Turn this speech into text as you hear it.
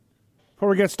Before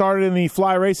we get started in the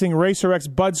Fly Racing Racer X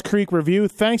Budds Creek review,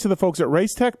 thanks to the folks at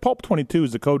Racetech. Pulp22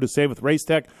 is the code to save with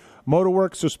Racetech.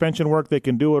 Motorwork, suspension work, they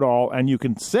can do it all, and you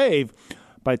can save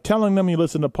by telling them you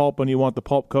listen to Pulp and you want the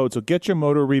Pulp code. So get your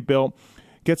motor rebuilt,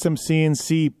 get some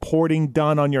CNC porting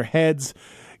done on your heads,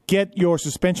 get your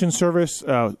suspension service,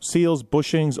 seals,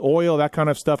 bushings, oil, that kind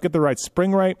of stuff. Get the right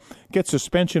spring rate, get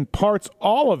suspension parts,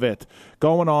 all of it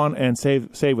going on, and save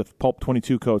with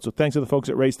Pulp22 code. So thanks to the folks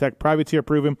at Racetech, privateer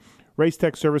proven,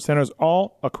 Racetech service centers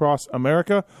all across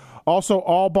America. Also,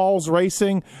 All Balls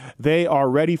Racing, they are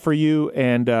ready for you,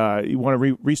 and you want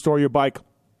to restore your bike.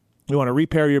 You want to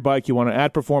repair your bike. You want to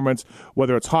add performance,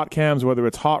 whether it's hot cams, whether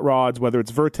it's hot rods, whether it's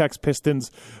Vertex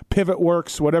pistons, Pivot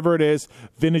Works, whatever it is,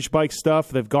 vintage bike stuff.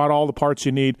 They've got all the parts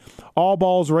you need.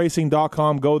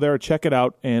 AllBallsRacing.com. Go there, check it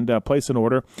out, and place an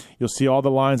order. You'll see all the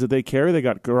lines that they carry. They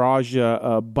got Garage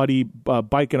Buddy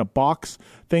bike in a box,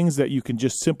 things that you can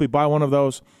just simply buy one of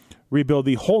those, rebuild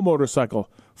the whole motorcycle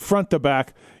front to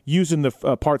back using the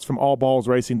parts from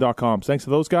allballsracing.com. Thanks to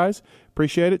those guys.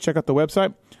 Appreciate it. Check out the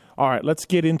website. All right, let's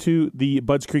get into the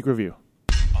Budds Creek review.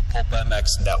 A Pulp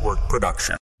MX Network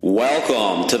production.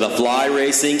 Welcome to the Fly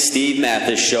Racing Steve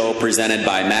Mathis Show, presented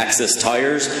by Maxxis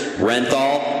Tires,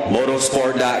 Renthal,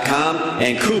 Motorsport.com,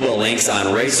 and Kuba Links on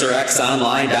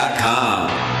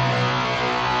RacerXOnline.com.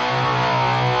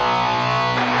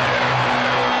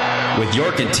 With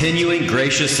your continuing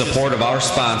gracious support of our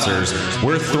sponsors,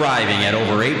 we're thriving at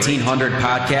over 1,800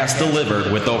 podcasts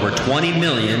delivered with over 20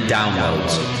 million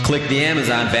downloads. Click the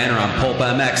Amazon banner on Pulp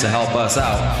MX to help us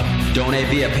out. Donate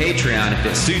via Patreon if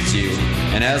it suits you.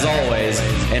 And as always,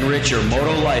 enrich your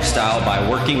moto lifestyle by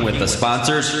working with the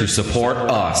sponsors who support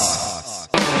us.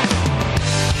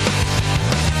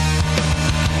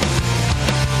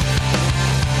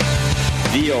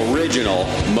 The original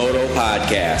Moto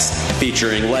Podcast,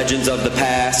 featuring legends of the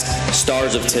past,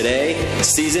 stars of today,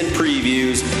 season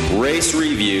previews, race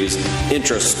reviews,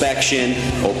 introspection,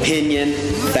 opinion,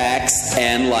 facts,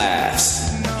 and laughs.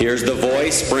 Here's the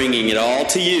voice bringing it all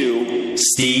to you,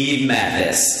 Steve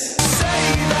Mathis. Say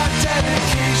that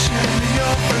dedication to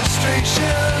your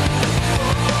frustration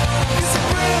is the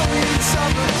brilliance of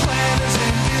the planners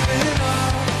and giving up.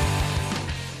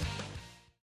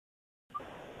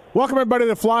 Welcome, everybody, to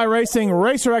the Fly Racing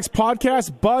Racer X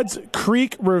Podcast, Budds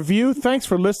Creek Review. Thanks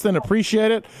for listening.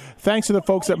 Appreciate it. Thanks to the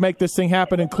folks that make this thing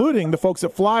happen, including the folks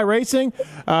at Fly Racing.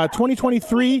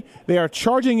 2023, they are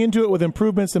charging into it with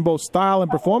improvements in both style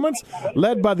and performance,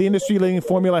 led by the industry-leading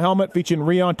Formula helmet featuring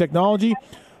Rheon technology.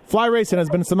 Fly Racing has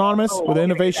been synonymous with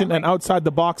innovation and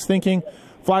outside-the-box thinking.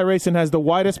 Fly Racing has the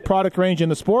widest product range in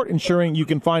the sport, ensuring you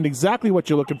can find exactly what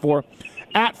you're looking for.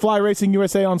 At Fly Racing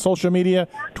USA on social media.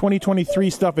 2023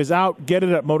 stuff is out. Get it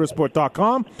at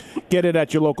motorsport.com. Get it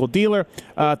at your local dealer.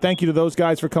 Thank you to those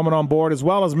guys for coming on board, as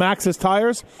well as Maxxis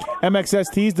Tires.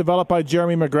 MXSTs developed by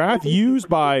Jeremy McGrath, used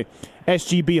by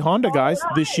SGB Honda guys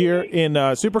this year in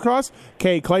Supercross.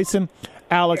 Kay Clayson,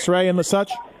 Alex Ray, and the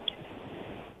such.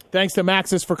 Thanks to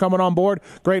Maxxis for coming on board.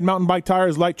 Great mountain bike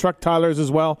tires, light truck tires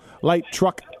as well.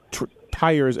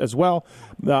 Tires as well.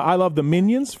 I love the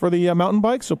Minions for the mountain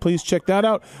bike, so please check that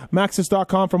out.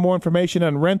 Maxxis.com for more information,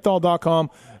 and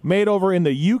Renthal.com, made over in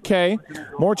the UK.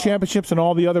 More championships than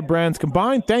all the other brands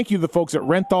combined. Thank you to the folks at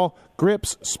Renthal.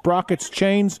 Grips, sprockets,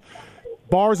 chains,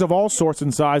 bars of all sorts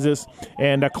and sizes,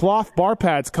 and cloth bar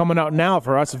pads coming out now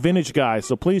for us vintage guys.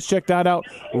 So please check that out,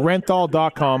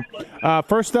 Renthal.com.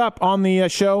 First up on the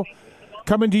show,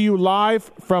 coming to you live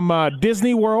from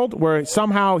Disney World, where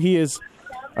somehow he is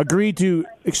agreed to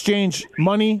exchange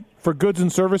money for goods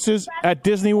and services at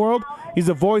Disney World. He's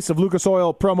the voice of Lucas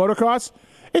Oil Pro Motocross.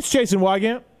 It's Jason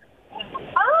Wygant.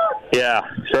 Yeah,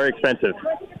 it's very expensive.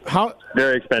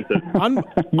 Very expensive.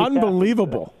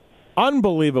 Unbelievable.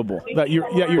 Unbelievable that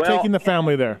you're taking the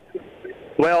family there.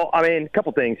 Well, I mean, a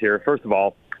couple things here. First of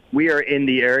all, we are in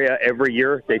the area every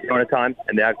year, Daytona time,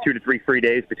 and they have 2 to 3 free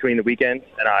days between the weekends,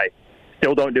 and I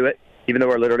still don't do it, even though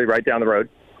we're literally right down the road.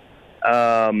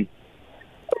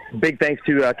 Big thanks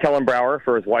to Kellen Brower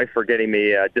for his wife for getting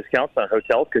me discounts on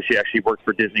hotels, because she actually works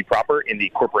for Disney proper in the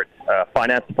corporate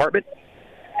finance department.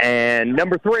 And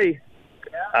number 3,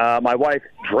 my wife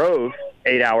drove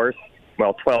 8 hours,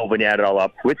 well, 12 when you add it all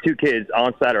up, with 2 kids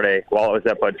on Saturday while I was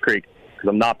at Budds Creek, because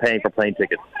I'm not paying for plane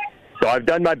tickets. So I've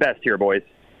done my best here, boys.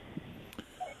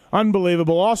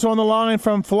 Unbelievable. Also on the line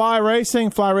from Fly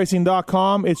Racing,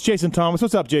 flyracing.com, it's Jason Thomas.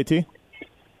 What's up, JT?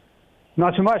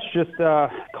 Not too much, just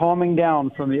calming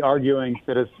down from the arguing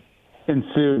that has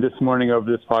ensued this morning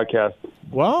over this podcast.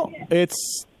 Well,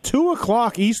 it's 2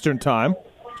 o'clock Eastern time.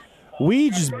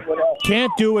 We just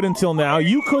can't do it until now.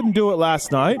 You couldn't do it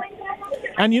last night.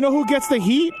 And you know who gets the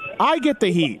heat? I get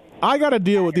the heat. I got to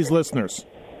deal with these listeners.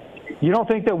 You don't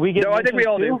think that we get? No, I think we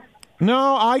all too? do.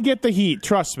 No, I get the heat.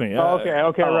 Trust me. Okay,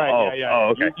 right. Yeah.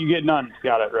 okay. You get none.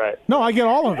 Got it, right. No, I get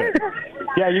all of it.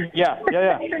 Yeah,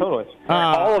 totally.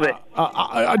 All of it.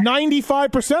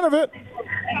 95% of it.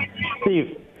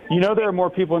 Steve, you know there are more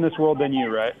people in this world than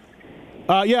you, right?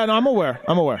 Yeah, no, I'm aware.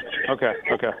 Okay.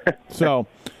 So,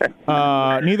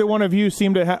 neither one of you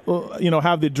seem to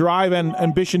have the drive and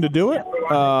ambition to do it,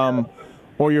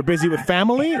 or you're busy with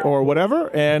family or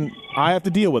whatever, and I have to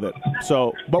deal with it.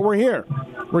 So, but we're here,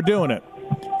 we're doing it,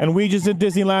 and we just in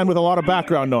Disneyland with a lot of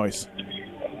background noise.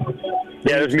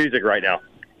 Yeah, there's music right now.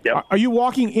 Yep. Are you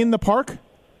walking in the park?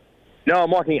 No,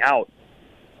 I'm walking out.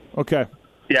 Okay.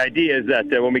 The idea is that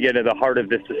when we get into the heart of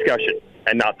this discussion,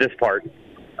 and not this part,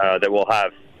 that we'll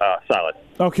have silence.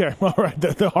 Okay, all right,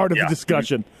 the heart of the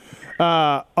discussion.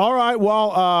 All right,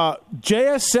 well,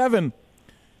 JS7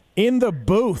 in the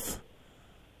booth.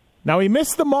 Now, he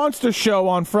missed the Monster Show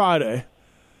on Friday,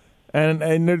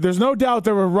 and there's no doubt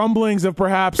there were rumblings of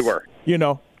perhaps,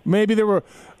 maybe there were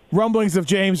rumblings of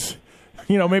James,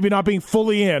 maybe not being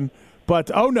fully in,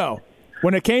 but oh no,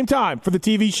 when it came time for the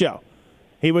TV show,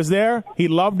 he was there, he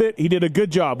loved it, he did a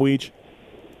good job, Weege.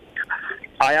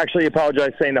 I actually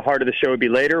apologize saying the heart of the show would be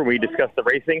later when we discuss the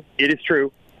racing. It is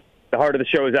true. The heart of the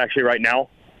show is actually right now.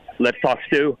 Let's talk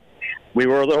Stu. We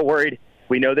were a little worried.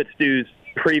 We know that Stu's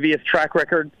previous track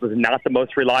record was not the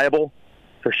most reliable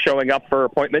for showing up for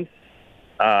appointments.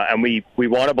 And we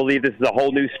want to believe this is a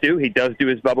whole new Stu. He does do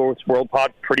his Bubba World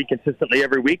Pod pretty consistently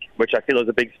every week, which I feel is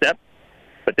a big step.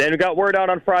 But then we got word out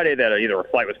on Friday that either a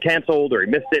flight was canceled or he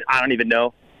missed it. I don't even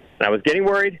know. And I was getting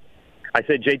worried. I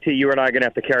said, JT, you and I are going to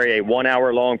have to carry a 1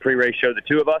 hour long pre-race show, the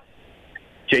two of us.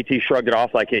 JT shrugged it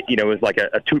off like it was like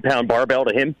a 2-pound barbell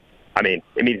to him. I mean,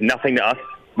 it means nothing to us.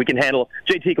 We can handle.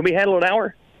 JT, can we handle an hour?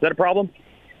 Is that a problem?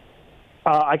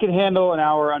 I can handle an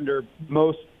hour under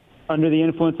the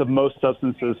influence of most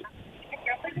substances.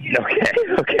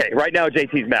 Okay. Right now,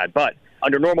 JT's mad, but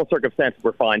under normal circumstances,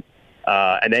 we're fine.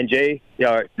 And then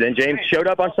James showed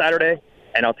up on Saturday,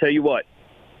 and I'll tell you what.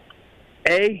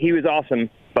 A, he was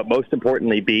awesome, but most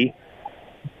importantly, B,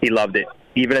 he loved it.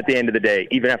 Even at the end of the day,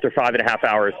 even after 5.5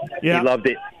 hours, He loved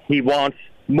it. He wants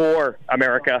more,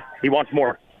 America. He wants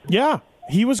more. Yeah,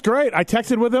 he was great. I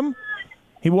texted with him.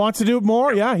 He wants to do it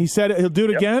more. Yeah, he said he'll do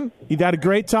it again. He had a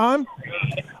great time.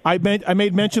 I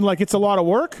made mention like it's a lot of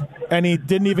work, and he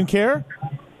didn't even care.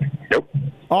 Nope.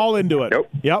 All into it. Nope.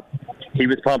 Yep. He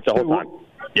was pumped the whole time.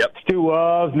 Yep. Stu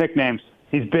loves nicknames.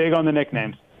 He's big on the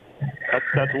nicknames.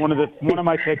 That's one of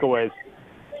my takeaways.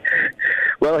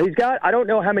 Well, he's got, I don't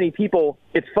know how many people,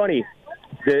 it's funny,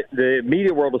 the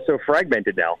media world is so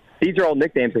fragmented now. These are all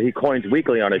nicknames that he coins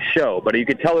weekly on his show, but you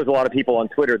could tell there's a lot of people on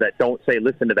Twitter that don't say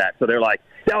listen to that. So they're like,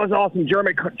 that was awesome,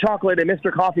 German chocolate and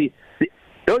Mr. Coffee.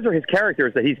 Those are his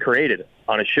characters that he's created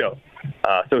on his show.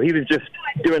 So he was just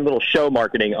doing little show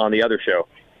marketing on the other show.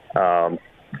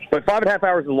 But 5.5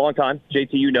 hours is a long time. JT,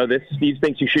 you know this. Steve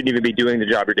thinks you shouldn't even be doing the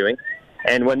job you're doing.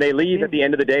 And when they leave at the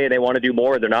end of the day and they want to do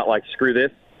more, they're not like, screw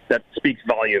this. That speaks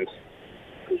volumes.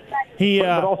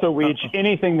 But also, Weege,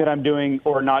 anything that I'm doing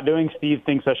or not doing, Steve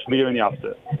thinks I should be doing the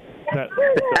opposite.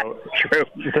 So True.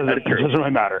 It doesn't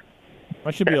really matter.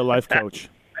 I should be a life coach.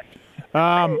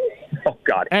 Oh,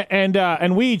 God. And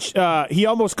Weege, he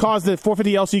almost caused the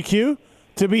 450 LCQ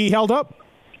to be held up.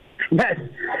 Yes.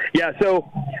 Yeah, so,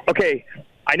 okay,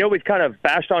 I know we've kind of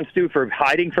bashed on Stu for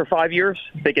hiding for 5 years,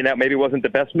 thinking that maybe wasn't the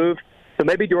best move. So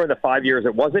maybe during the 5 years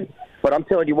it wasn't. But I'm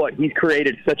telling you what, he's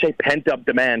created such a pent-up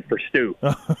demand for Stu.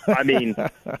 I mean,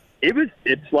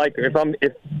 it's like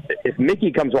if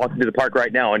Mickey comes walking through the park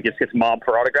right now and just gets mobbed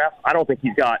for autographs, I don't think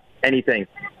he's got anything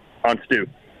on Stu.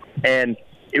 And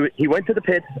he went to the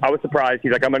pits. I was surprised.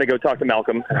 He's like, I'm going to go talk to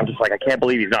Malcolm. And I'm just like, I can't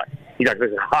believe he's not just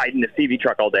hiding in his TV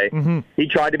truck all day. Mm-hmm. He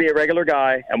tried to be a regular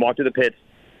guy and walked to the pits.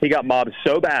 He got mobbed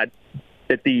so bad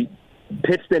that the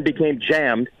pits then became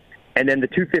jammed, and then the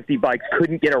 250 bikes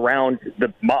couldn't get around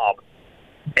the mob.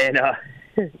 And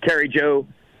Carrie Joe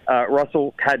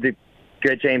Russell had to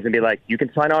get James and be like, you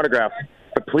can sign autographs,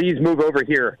 but please move over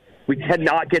here. We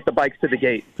cannot get the bikes to the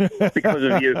gate because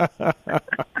of you.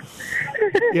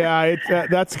 Yeah,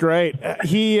 that's great.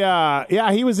 He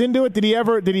was into it.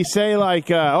 Did he say like,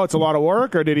 oh, it's a lot of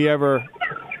work, or did he ever,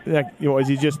 was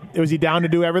he down to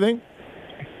do everything?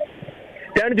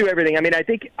 Down to do everything. I mean, I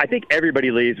think everybody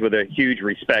leaves with a huge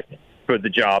respect for the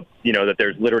job, that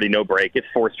there's literally no break. It's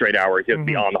 4 straight hours. You have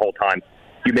to be on the whole time.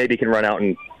 You maybe can run out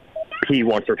and pee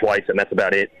once or twice, and that's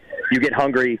about it. You get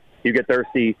hungry, you get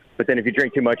thirsty, but then if you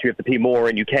drink too much, you have to pee more,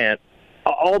 and you can't.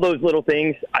 All those little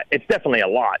things, it's definitely a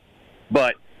lot.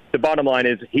 But the bottom line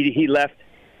is he left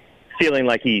feeling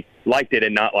like he liked it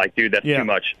and not like, dude, that's too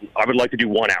much. I would like to do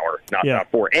 1 hour,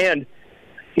 not 4. And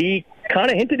he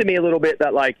kind of hinted to me a little bit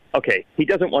that, like, okay, he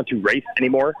doesn't want to race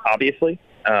anymore, obviously.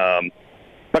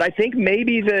 But I think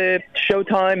maybe the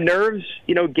Showtime nerves,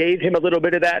 gave him a little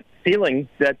bit of that feeling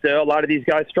that a lot of these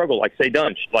guys struggle, like, say,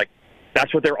 Dunch. Like,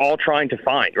 that's what they're all trying to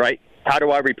find, right? How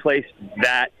do I replace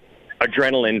that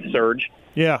adrenaline surge?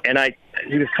 Yeah. And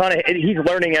he's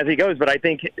learning as he goes, but I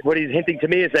think what he's hinting to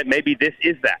me is that maybe this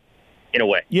is that, in a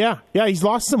way. Yeah, he's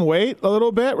lost some weight a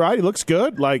little bit, right? He looks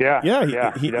good. Like,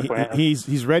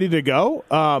 he's ready to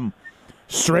go.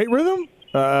 Straight rhythm?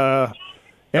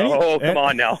 Come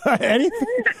on now.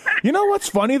 Anything? You know what's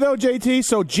funny, though, JT?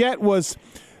 So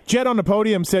Jet on the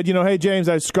podium said, hey, James,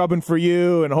 I was scrubbing for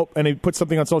you, and he put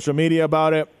something on social media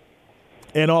about it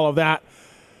and all of that.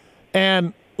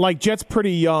 And, like, Jet's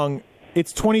pretty young.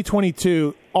 It's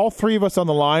 2022. All three of us on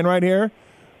the line right here,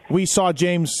 we saw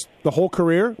James the whole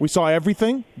career. We saw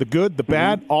everything, the good, the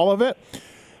bad, all of it.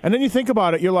 And then you think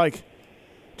about it, you're like,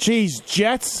 geez,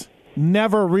 Jet's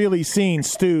never really seen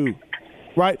Stu,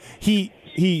 right?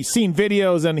 He's seen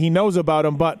videos and he knows about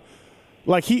him, but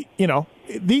like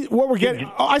what we're getting.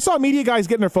 I saw media guys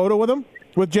getting their photo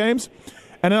with James,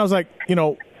 and then I was like,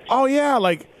 oh yeah,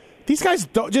 like these guys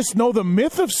don't just know the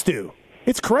myth of Stu.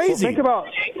 It's crazy. Well,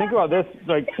 think about this.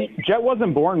 Like, Jet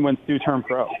wasn't born when Stu turned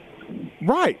pro.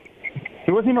 Right.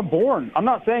 He wasn't even born. I'm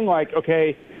not saying like,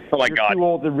 okay, you're too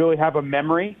old to really have a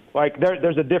memory. Like,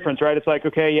 there's a difference, right? It's like,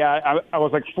 okay, yeah, I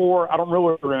was like 4. I don't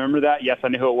really remember that. Yes, I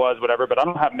knew who it was, whatever, but I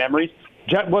don't have memories.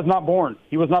 Jet was not born.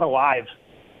 He was not alive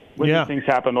when these things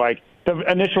happened. Like, the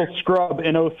initial scrub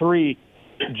in 2003,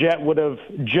 Jet would have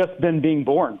just been being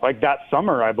born. Like, that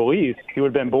summer, I believe, he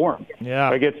would have been born. Yeah.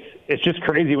 Like, it's just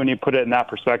crazy when you put it in that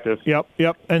perspective. Yep.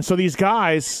 And so these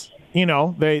guys,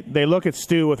 they look at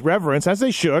Stu with reverence, as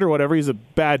they should, or whatever. He's a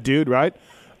bad dude, right?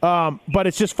 But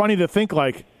it's just funny to think,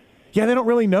 like, they don't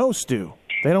really know Stu.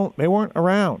 They weren't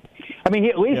around. I mean,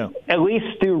 at least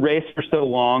Stu raced for so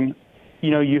long.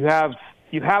 You have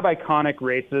iconic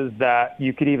races that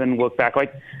you could even look back,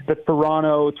 like the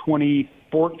Toronto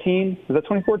 2014. Was that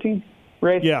 2014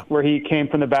 race? Yeah. Where he came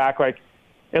from the back. Like,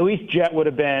 at least Jet would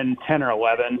have been 10 or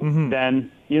 11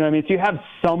 then. You know what I mean? So you have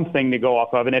something to go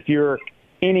off of. And if you're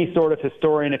any sort of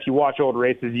historian, if you watch old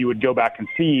races, you would go back and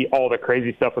see all the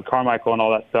crazy stuff with Carmichael and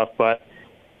all that stuff. But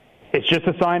it's just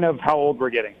a sign of how old we're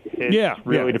getting. It's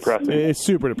really depressing. It's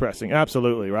super depressing.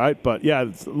 Absolutely, right? But,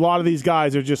 a lot of these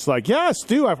guys are just like,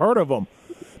 Stu, I've heard of him.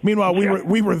 Meanwhile,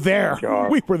 we were there.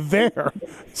 God. We were there.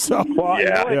 So, you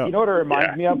know what it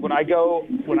reminds me of? When I go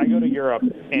to Europe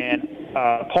and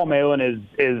Paul Malin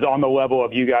is on the level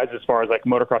of you guys as far as like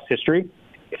motocross history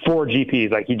for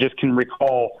GPs. Like, he just can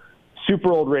recall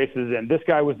super old races, and this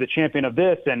guy was the champion of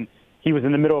this, and he was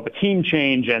in the middle of a team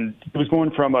change, and he was going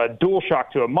from a dual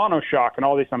shock to a mono shock and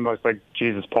all these things. I was like,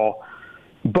 Jesus, Paul.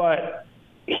 But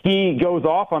he goes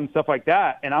off on stuff like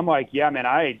that, and I'm like, yeah, man,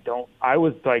 I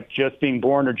was like just being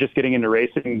born or just getting into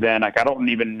racing then. Like, I don't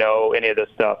even know any of this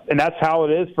stuff. And that's how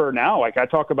it is for now. Like,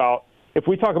 if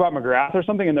we talk about McGrath or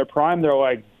something in their prime, they're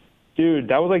like, dude,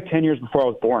 that was like 10 years before I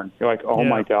was born. You're like, oh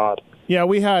my God. Yeah,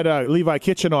 we had Levi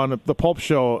Kitchen on the Pulp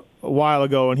Show a while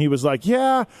ago, and he was like,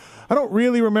 I don't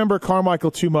really remember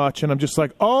Carmichael too much. And I'm just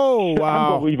like, oh,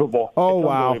 wow. Unbelievable. Oh, it's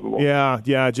wow. Unbelievable.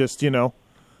 Yeah, just,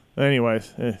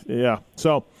 anyways, yeah.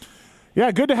 So,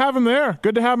 good to have him there.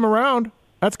 Good to have him around.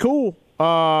 That's cool.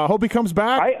 Hope he comes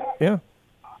back.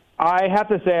 I have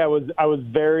to say I was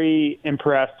very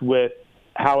impressed with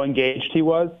how engaged he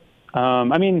was.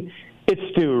 I mean, it's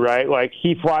Stu, right? Like,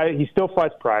 he still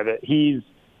flies private. He's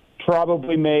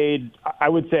probably made, I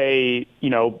would say,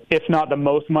 if not the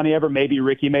most money ever, maybe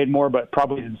Ricky made more, but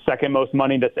probably the second most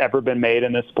money that's ever been made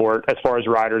in this sport as far as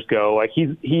riders go. Like, he's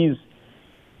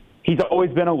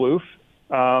always been aloof.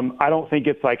 I don't think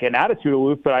it's like an attitude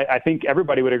aloof, but I think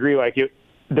everybody would agree. Like,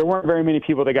 there weren't very many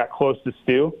people that got close to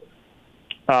Stu.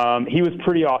 He was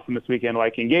pretty awesome this weekend,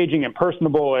 like engaging and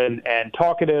personable and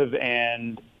talkative.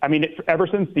 And I mean, ever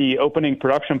since the opening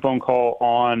production phone call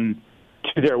on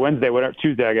Tuesday or Wednesday,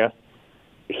 Tuesday, I guess,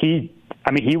 he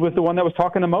was the one that was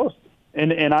talking the most.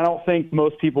 And I don't think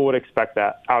most people would expect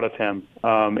that out of him.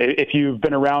 If you've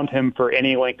been around him for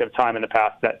any length of time in the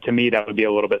past, that to me, that would be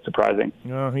a little bit surprising.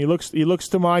 He looks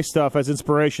to my stuff as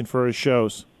inspiration for his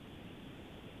shows.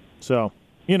 So,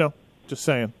 just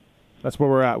saying. That's where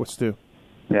we're at with Stu.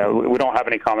 Yeah, we don't have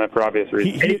any comment for obvious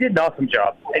reasons. He did an awesome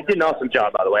job. He did an awesome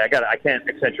job, by the way. I can't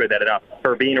accentuate that enough.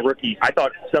 For being a rookie, I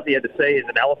thought stuff he had to say, his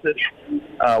analysis.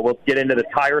 We'll get into the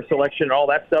tire selection and all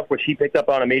that stuff, which he picked up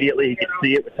on immediately. He could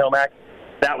see it with Tomac.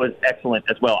 that was excellent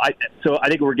as well. So I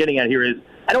think what we're getting at here is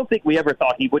I don't think we ever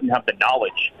thought he wouldn't have the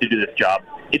knowledge to do this job.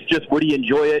 It's just, would he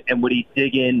enjoy it and would he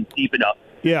dig in deep enough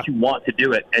to want to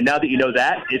do it? And now that you know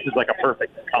that, this is like a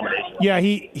perfect combination. Yeah,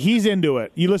 he's into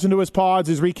it. You listen to his pods,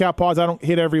 his recap pods. I don't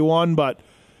hit every one, but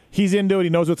he's into it. He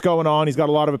knows what's going on. He's got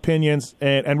a lot of opinions.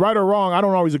 And right or wrong, I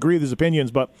don't always agree with his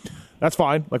opinions, but that's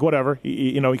fine. Like, whatever.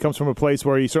 He comes from a place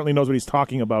where he certainly knows what he's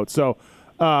talking about. So,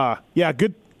 yeah,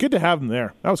 good to have him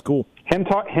there. That was cool. Him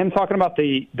talking about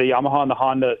the Yamaha and the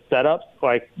Honda setups,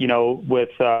 like, with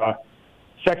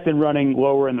Sexton running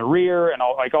lower in the rear and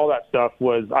all that stuff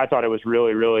I thought it was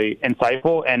really, really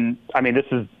insightful. And I mean, this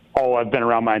is all I've been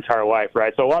around my entire life,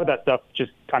 right? So a lot of that stuff,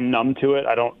 just I'm numb to it.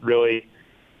 I don't really.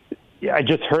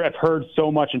 I've heard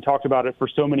so much and talked about it for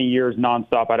so many years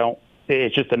nonstop.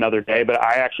 It's just another day, but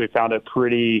I actually found it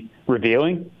pretty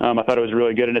revealing. I thought it was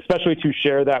really good, and especially to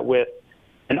share that with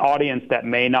an audience that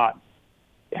may not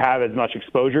have as much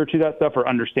exposure to that stuff or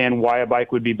understand why a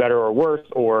bike would be better or worse,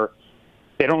 or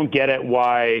they don't get it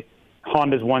why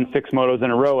Honda's won 6 motos in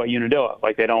a row at Unadilla.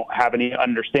 Like, they don't have any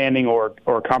understanding or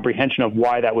comprehension of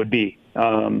why that would be.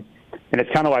 And it's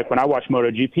kind of like when I watch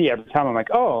MotoGP, every time I'm like,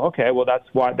 oh, okay, well, that's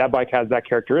why that bike has that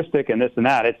characteristic and this and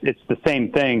that. It's the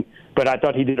same thing, but I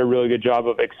thought he did a really good job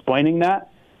of explaining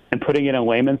that and putting it in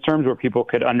layman's terms where people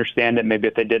could understand it maybe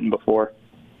if they didn't before.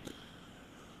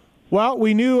 Well,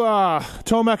 we knew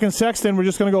Tomac and Sexton were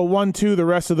just going to go 1-2 the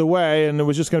rest of the way, and it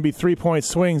was just going to be 3-point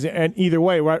swings, and either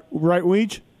way, right,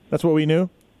 Weege? That's what we knew?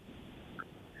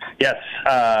 Yes,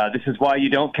 this is why you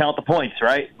don't count the points,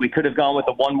 right? We could have gone with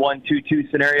a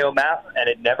 1-1-2-2 scenario math, and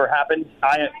it never happened.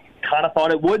 I kind of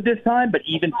thought it would this time, but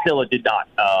even still, it did not.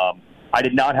 I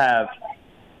did not have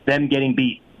them getting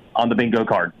beat on the bingo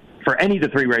card for any of the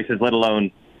 3 races, let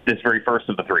alone this very first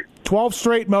of the 3. 12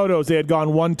 straight motos, they had gone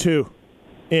 1-2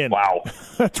 in. Wow.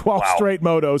 12 straight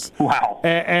motos. Wow.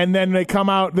 And then they come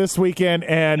out this weekend,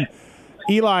 and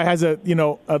Eli has a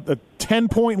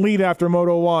 10-point lead after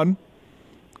Moto 1.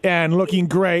 And looking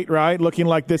great, right? Looking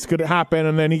like this could happen,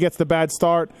 and then he gets the bad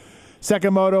start.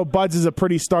 Second moto, Bud's is a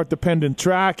pretty start-dependent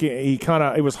track.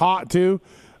 It was hot too.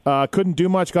 Couldn't do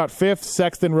much. Got 5th.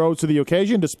 Sexton rose to the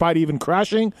occasion, despite even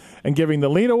crashing and giving the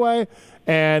lead away.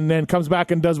 And then comes back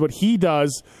and does what he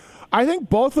does. I think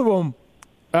both of them,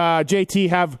 JT,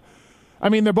 have. I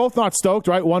mean, they're both not stoked,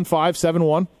 right? 1-5,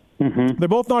 7-1. Mm-hmm. They're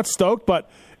both not stoked, but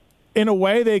in a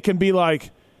way, they can be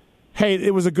like, "Hey,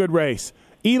 it was a good race."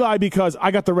 Eli, because I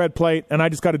got the red plate and I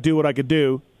just got to do what I could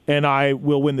do and I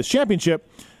will win this championship.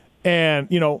 And,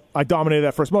 I dominated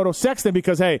that first moto. Sexton,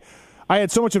 because, hey, I had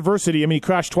so much adversity. I mean, he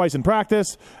crashed twice in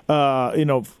practice, crashed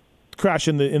twice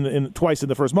in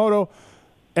the first moto.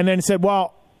 And then he said,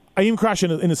 well, I even crashed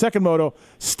in the second moto,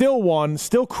 still won,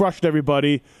 still crushed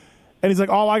everybody. And he's like,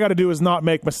 all I got to do is not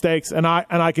make mistakes and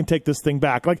I can take this thing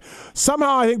back. Like,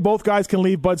 somehow I think both guys can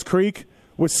leave Bud's Creek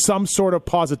with some sort of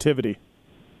positivity.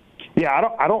 Yeah,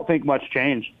 I don't think much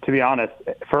changed, to be honest.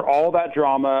 For all that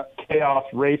drama, chaos,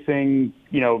 racing,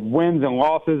 wins and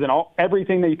losses and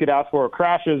everything that you could ask for,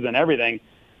 crashes and everything,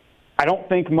 I don't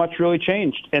think much really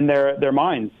changed in their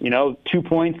minds. 2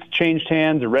 points changed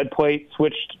hands, a red plate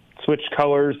switched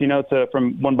colors,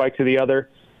 from one bike to the other.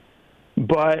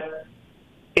 But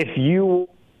if you,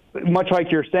 much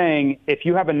like you're saying, if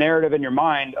you have a narrative in your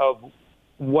mind of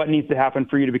what needs to happen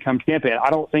for you to become champion,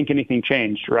 I don't think anything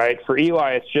changed, right? For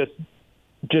Eli, it's just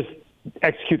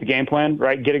execute the game plan,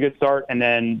 right? Get a good start and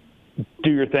then do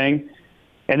your thing.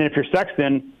 And then if you're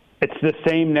Sexton, it's the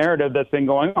same narrative that's been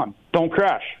going on. Don't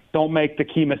crash. Don't make the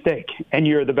key mistake. And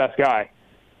you're the best guy.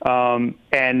 And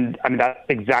I mean, that's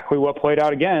exactly what played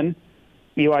out again.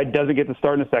 Eli doesn't get the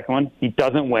start in the second one. He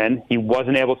doesn't win. He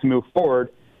wasn't able to move forward.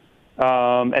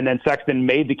 And then Sexton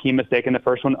made the key mistake in the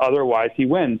first one. Otherwise, he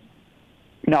wins.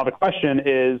 Now, the question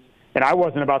is, and I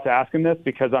wasn't about to ask him this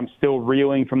because I'm still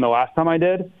reeling from the last time I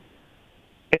did.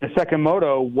 In the second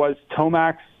moto, was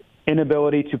Tomac's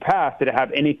inability to pass, did it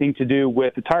have anything to do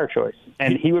with the tire choice?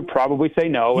 And he would probably say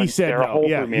no. He said no.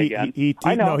 Yeah,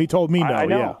 I know. No, he told me no. I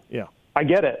know. Yeah. I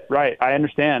get it. Right. I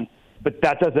understand. But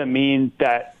that doesn't mean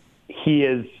that he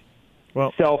is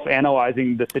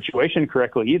self-analyzing the situation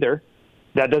correctly either.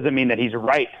 That doesn't mean that he's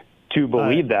right to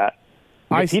believe that.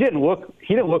 He didn't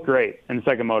look great in the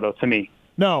second moto to me.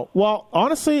 No. Well,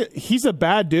 honestly, he's a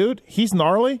bad dude. He's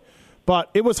gnarly, but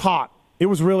it was hot. It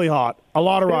was really hot. A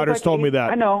lot of riders told me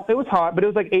that. I know. It was hot, but it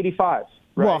was like 85.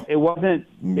 Right? Well, it wasn't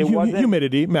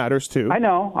humidity matters too. I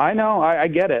know. I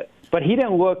get it. But he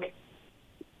didn't look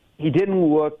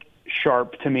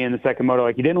sharp to me in the second moto.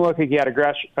 Like, he didn't look like he had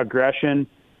aggression.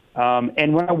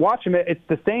 And when I watch him, it's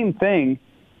the same thing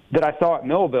that I saw at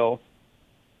Millville.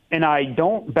 and I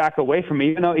don't back away from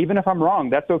it, even if I'm wrong,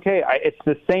 that's okay. It's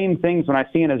the same things when I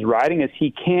see in his riding is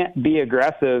he can't be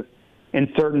aggressive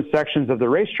in certain sections of the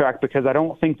racetrack because I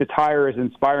don't think the tire is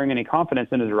inspiring any confidence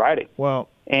in his riding. Well,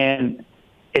 and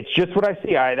it's just what I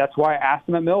see. That's why I asked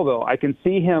him at Millville. I can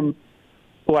see him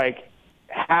like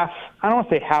I don't want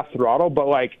to say half throttle, but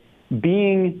like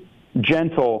being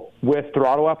gentle with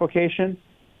throttle application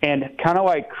and kind of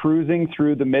like cruising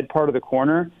through the mid part of the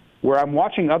corner where I'm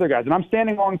watching other guys, and I'm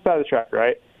standing alongside the track,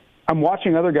 right? I'm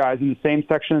watching other guys in the same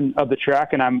section of the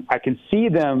track, and I can see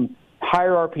them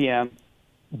higher RPM,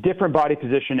 different body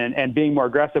position, and being more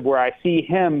aggressive, where I see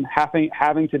him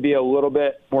having to be a little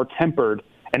bit more tempered.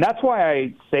 And that's why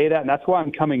I say that, and that's why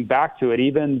I'm coming back to it,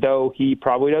 even though he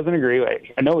probably doesn't agree.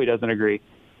 Like, I know he doesn't agree.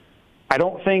 I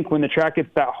don't think when the track gets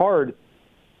that hard,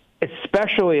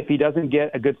 especially if he doesn't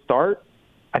get a good start,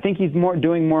 I think he's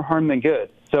doing more harm than good.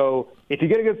 So if you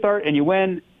get a good start and you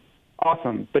win,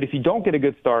 awesome. But if you don't get a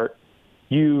good start,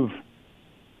 you've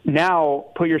now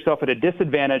put yourself at a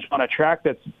disadvantage on a track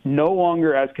that's no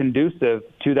longer as conducive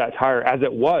to that tire as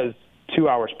it was 2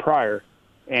 hours prior.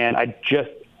 And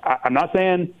I'm not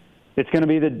saying it's going to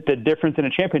be the difference in a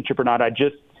championship or not.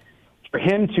 For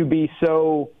him to be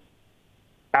so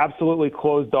absolutely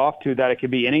closed off to that it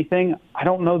could be anything, I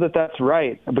don't know that that's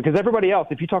right. Because everybody else,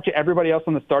 if you talk to everybody else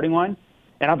on the starting line,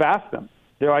 and I've asked them,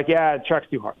 they're like, yeah, the track's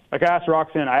too hard. Like I asked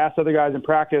Roxon, I asked other guys in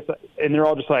practice, and they're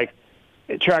all just like,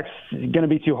 the track's going to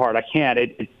be too hard. I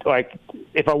can't. Like,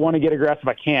 if I want to get aggressive,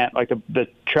 I can't. Like, the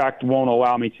track won't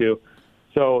allow me to.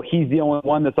 So he's the only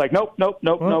one that's like, nope. And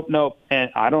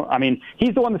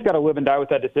he's the one that's got to live and die with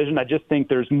that decision. I just think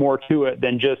there's more to it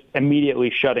than just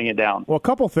immediately shutting it down. Well, a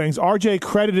couple things. RJ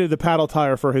credited the paddle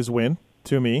tire for his win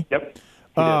to me. Yep.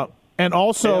 And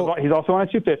also, he's also on a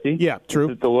 250. Yeah, true.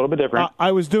 It's a little bit different.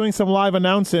 I was doing some live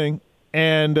announcing,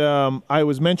 and I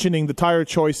was mentioning the tire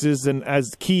choices and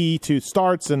as key to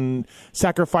starts and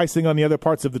sacrificing on the other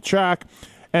parts of the track.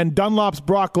 And Dunlop's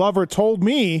Brock Glover told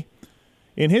me,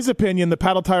 in his opinion, the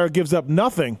paddle tire gives up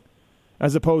nothing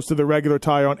as opposed to the regular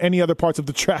tire on any other parts of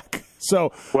the track.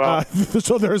 So,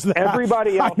 so there's that.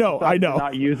 Everybody else I know.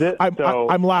 Not use it.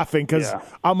 I'm laughing because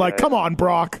I'm like, come on,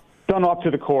 Brock. Done up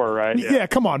to the core, right? Yeah,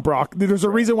 come on, Brock. There's a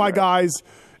reason why guys,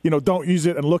 don't use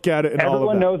it and look at it and all of that.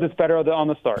 Everyone knows it's better on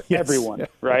the start. Yes. Everyone,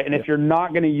 right? And if you're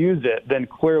not going to use it, then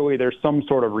clearly there's some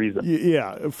sort of reason.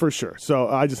 Yeah, for sure. So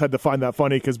I just had to find that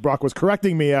funny because Brock was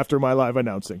correcting me after my live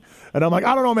announcing. And I'm like,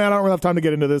 I don't know, man. I don't really have time to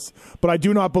get into this. But I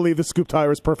do not believe the scoop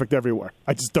tire is perfect everywhere.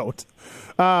 I just don't.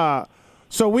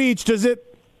 So, Weech,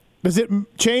 does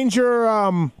it change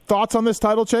your thoughts on this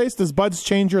title chase? Does Buds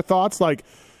change your thoughts? Like,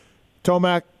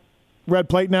 Tomac, red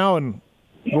plate now, and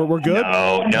we're good?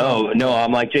 No.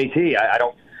 I'm like JT.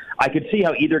 I could see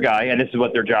how either guy, and this is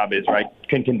what their job is, right,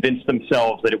 can convince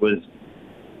themselves that it was,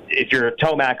 if you're a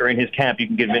Tomac or in his camp, you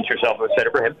can convince yourself it was set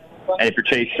up for him. And if you're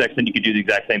Chase Sexton, you could do the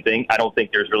exact same thing. I don't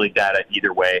think there's really data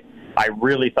either way. I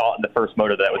really thought in the first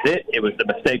moto that was it. It was the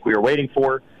mistake we were waiting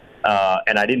for.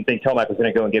 And I didn't think Tomac was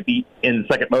going to go and get beat in the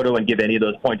second moto and give any of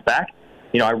those points back.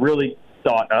 I really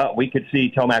thought we could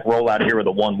see Tomac roll out of here with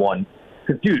a 1-1.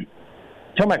 Because, dude,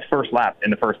 Tomac's first lap in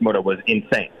the first moto was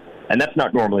insane. And that's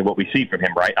not normally what we see from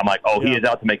him, right? I'm like, he is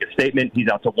out to make a statement. He's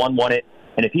out to 1-1 it.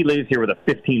 And if he leaves here with a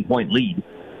 15-point lead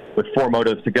with 4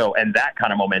 motos to go and that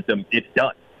kind of momentum, it's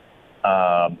done.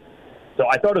 So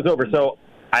I thought it was over. So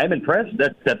I am impressed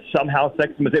that somehow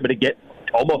Sexton was able to get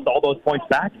almost all those points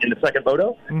back in the second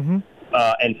moto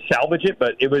and salvage it.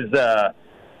 But it was,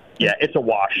 it's a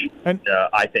wash,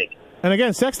 I think. And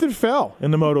again, Sexton fell in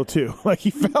the Moto 2. Like,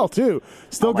 he fell too.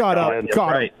 Still got up.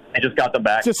 Caught him. I just got them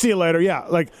back. Just see you later. Yeah.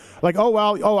 Like, I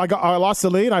lost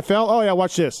the lead. I fell. Oh, yeah,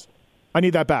 watch this. I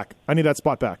need that back. I need that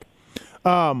spot back.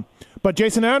 But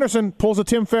Jason Anderson pulls a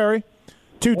Tim Ferry.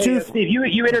 2-2. Steve,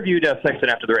 you interviewed Sexton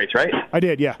after the race, right? I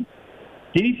did, yeah.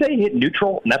 Did he say he hit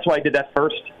neutral, and that's why he did that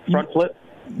first front flip?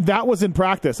 That was in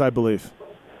practice, I believe.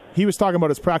 He was talking about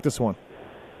his practice one.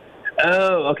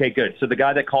 Oh, okay, good. So the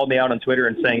guy that called me out on Twitter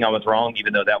and saying I was wrong,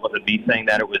 even though that wasn't me saying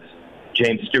that, it was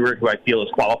James Stewart, who I feel is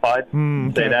qualified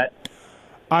to say that.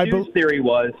 His theory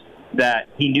was that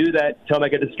he knew that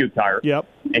Tomac had the scoop tire,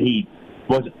 and he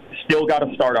still got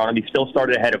a start on him. He still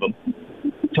started ahead of him.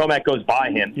 Tomac goes by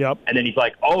him, and then he's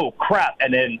like, oh, crap,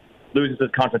 and then loses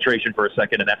his concentration for a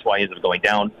second, and that's why he ends up going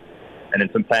down. And then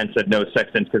some fans said, no,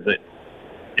 Sexton's because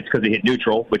it's because he hit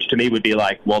neutral, which to me would be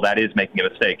like, well, that is making a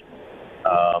mistake.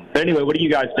 But anyway, what do you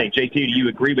guys think? JT, do you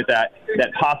agree with that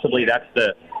possibly that's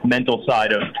the mental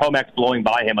side of Tomac blowing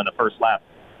by him on the first lap,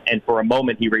 and for a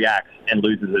moment he reacts and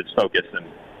loses his focus, and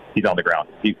he's on the ground?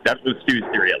 That was Stu's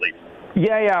theory, at least.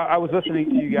 Yeah, I was listening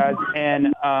to you guys,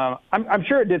 and I'm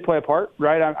sure it did play a part,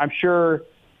 right? I'm sure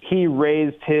he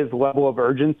raised his level of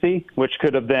urgency, which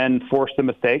could have then forced a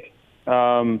mistake.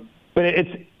 But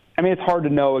it's hard to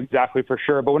know exactly for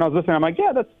sure. But when I was listening, I'm like,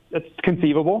 yeah, that's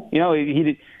conceivable. You know,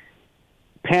 he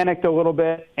panicked a little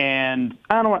bit, and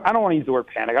I don't want to use the word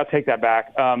panic. I'll take that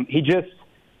back.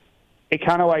 It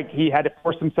kind of like he had to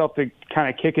force himself to kind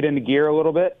of kick it into gear a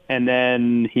little bit, and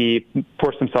then he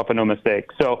forced himself into a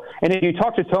mistake. So, and if you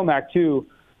talk to Tomac too,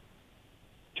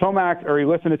 or you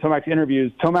listen to Tomac's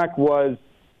interviews, Tomac was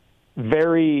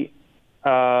very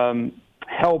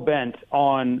hell-bent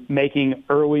on making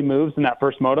early moves in that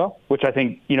first moto, which I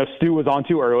think, Stu was on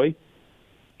too early.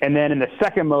 And then in the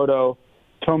second moto,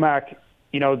 Tomac,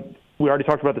 we already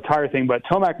talked about the tire thing, but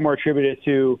Tomac more attributed it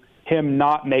to him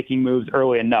not making moves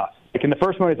early enough. Like in the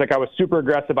first moto, it's like I was super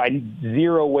aggressive. I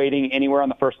zero waiting anywhere on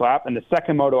the first lap. In the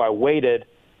second moto, I waited,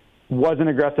 wasn't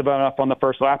aggressive enough on the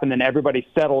first lap, and then everybody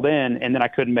settled in, and then I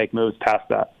couldn't make moves past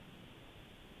that.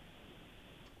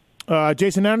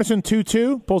 Jason Anderson,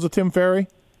 2-2, pulls a Tim Ferry.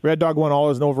 Red Dog won all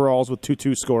his overalls with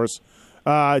 2-2 scores.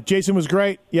 Jason was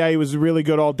great. Yeah, he was really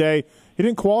good all day. He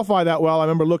didn't qualify that well. I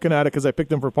remember looking at it because I picked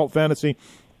him for Pulp Fantasy,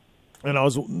 and I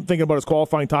was thinking about his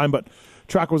qualifying time, but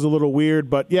track was a little weird.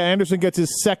 But, yeah, Anderson gets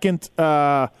his second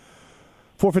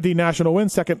 450 national win,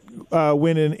 second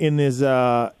win in his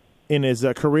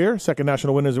career, second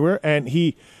national win in his career. And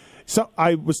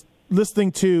I was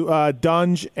listening to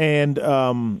Dunge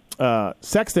and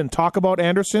Sexton talk about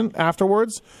Anderson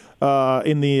afterwards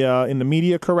in the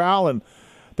media corral, and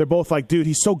they're both like, dude,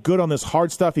 he's so good on this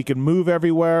hard stuff. He can move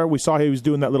everywhere. We saw he was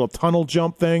doing that little tunnel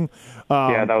jump thing.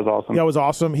 Yeah, that was awesome. That was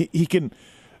awesome. He can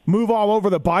move all over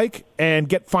the bike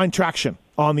and find traction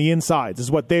on the insides is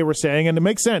what they were saying. And it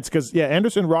makes sense because, yeah,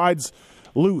 Anderson rides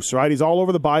loose, right? He's all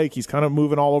over the bike. He's kind of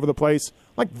moving all over the place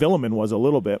like Villeman was a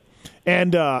little bit.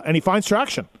 And he finds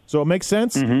traction. So it makes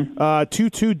sense.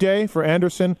 2-2 day for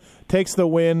Anderson, takes the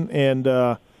win. And,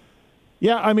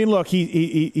 yeah, I mean, look,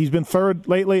 he's been third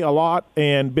lately a lot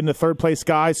and been the third-place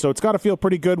guy. So it's got to feel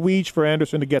pretty good, Weege, for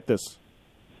Anderson to get this.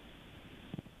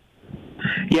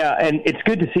 Yeah, and it's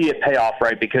good to see it pay off,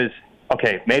 right? Because,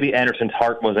 okay, maybe Anderson's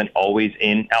heart wasn't always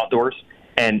in outdoors,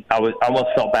 and I almost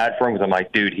felt bad for him because I'm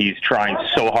like, dude, he's trying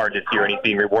so hard this year, and he's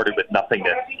being rewarded with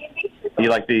nothingness. Do you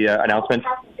like the announcement?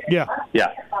 Yeah.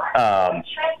 Yeah.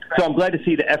 So I'm glad to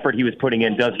see the effort he was putting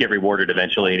in does get rewarded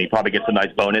eventually, and he probably gets a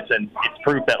nice bonus, and it's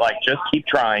proof that, just keep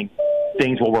trying.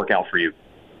 Things will work out for you.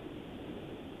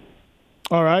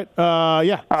 All right.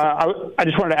 Yeah. I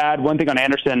just wanted to add one thing on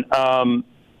Anderson.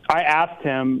 I asked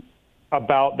him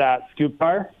about that scoop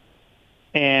tire,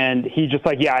 and he's just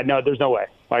like, yeah, no, there's no way.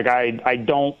 Like, I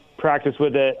don't practice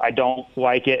with it. I don't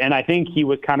like it. And I think he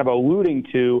was kind of alluding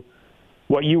to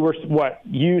what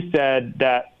you said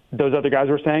that those other guys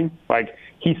were saying. Like,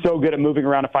 he's so good at moving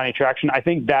around and finding traction. I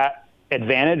think that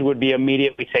advantage would be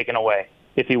immediately taken away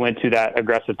if he went to that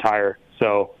aggressive tire.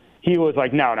 So he was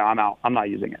like, no, I'm out. I'm not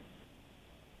using it.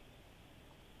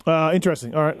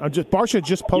 Interesting. All right. Barsha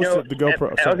just posted the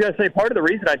GoPro. I was going to say, part of the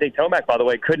reason I think Tomac, by the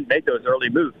way, couldn't make those early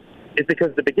moves is because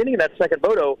at the beginning of that second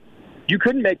moto, you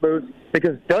couldn't make moves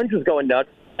because Dunge was going nuts,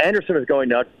 Anderson was going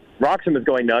nuts, Roxon was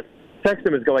going nuts,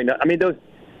 Sexton was going nuts. I mean,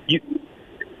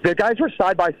 the guys were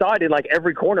side by side in like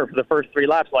every corner for the first three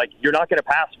laps. Like, you're not going to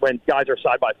pass when guys are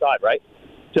side by side, right?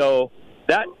 So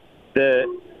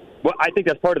I think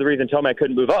that's part of the reason Tomac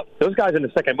couldn't move up. Those guys in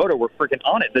the second moto were freaking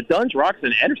on it. The Dunge,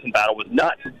 Roxon, Anderson battle was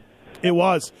nuts. It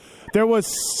was. There was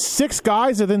 6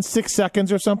 guys within 6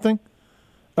 seconds or something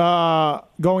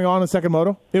going on in the second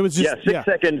moto. It was just 6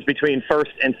 seconds between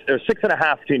first and or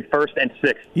 6.5 between first and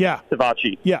sixth. Yeah,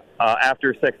 Savachi. Yeah,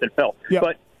 after Sexton fell. Yeah.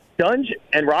 But Dunge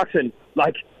and Roxon,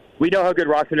 like, we know how good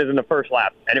Roxon is in the first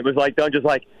lap, and it was like Dunge is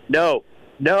like, no,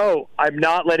 I'm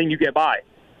not letting you get by.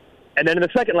 And then in the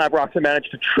second lap, Roxon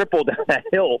managed to triple down that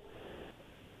hill.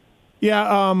 Yeah,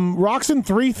 Roxon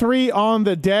 3-3 on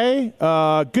the day.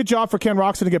 Good job for Ken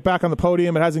Roxon to get back on the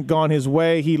podium. It hasn't gone his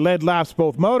way. He led laps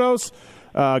both motos,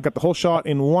 got the whole shot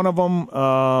in one of them.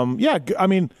 Yeah, I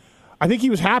mean, I think he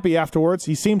was happy afterwards.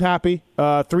 He seemed happy.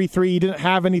 3-3, he didn't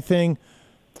have anything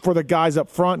for the guys up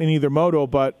front in either moto.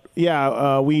 But, yeah,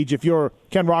 Weege, if you're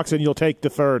Ken Roxon, you'll take the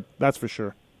third. That's for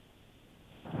sure.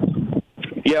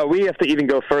 Yeah, we have to even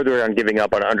go further on giving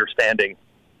up on understanding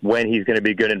when he's going to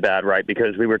be good and bad, right?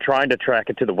 Because we were trying to track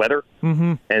it to the weather,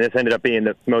 and this ended up being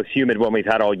the most humid one we've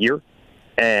had all year.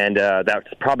 And that's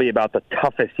probably about the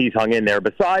toughest he's hung in there,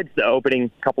 besides the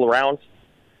opening couple of rounds.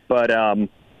 But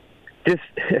just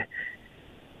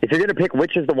if you're going to pick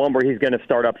which is the one where he's going to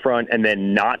start up front and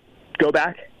then not go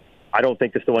back, I don't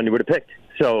think this is the one you would have picked.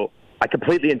 So I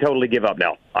completely and totally give up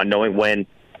now on knowing when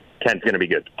Kent's going to be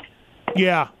good.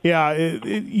 Yeah.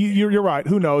 You're right.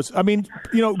 Who knows? I mean,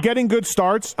 getting good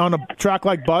starts on a track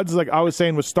like Bud's, like I was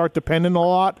saying, was start dependent a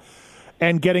lot,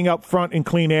 and getting up front in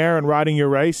clean air and riding your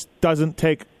race doesn't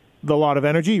take a lot of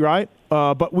energy, right?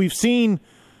 But we've seen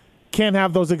Kent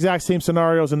have those exact same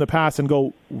scenarios in the past and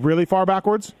go really far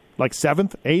backwards, like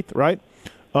 7th, 8th, right?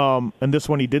 And this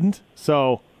one he didn't.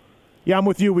 So, yeah, I'm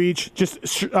with you, Weege. Just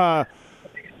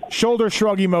shoulder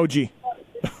shrug emoji,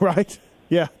 right?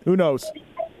 Yeah, who knows?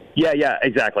 Yeah,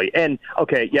 exactly. And,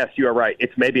 okay, yes, you are right.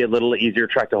 It's maybe a little easier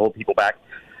track to hold people back.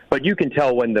 But you can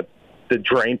tell when the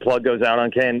drain plug goes out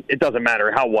on Ken, it doesn't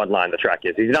matter how one line the track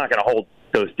is. He's not going to hold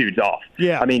those dudes off.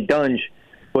 Yeah. I mean, Dunge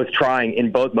was trying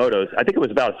in both motos. I think it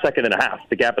was about a second and a half,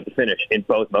 the gap at the finish in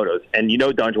both motos. And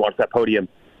Dunge wants that podium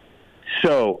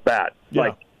so bad. Yeah.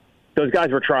 Like, those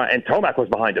guys were trying, and Tomac was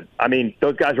behind him. I mean,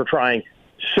 those guys were trying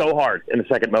so hard in the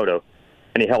second moto,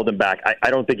 and he held them back.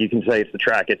 I don't think you can say it's the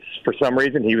track. It's, for some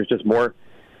reason, he was just more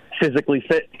physically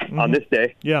fit on this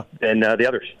day than the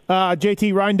others.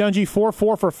 JT, Ryan Dungey, 4-4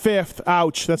 for 5th.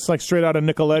 Ouch. That's like straight out of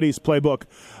Nicoletti's playbook.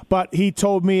 But he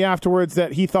told me afterwards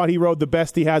that he thought he rode the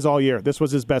best he has all year. This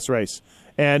was his best race.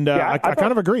 And I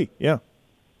kind of agree. Yeah.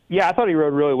 Yeah, I thought he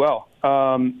rode really well.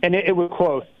 And it was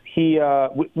close.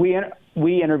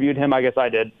 We interviewed him, I guess I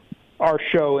did. Our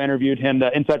show interviewed him,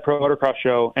 the Inside Pro Motocross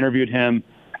show interviewed him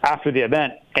after the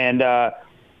event. And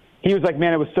he was like,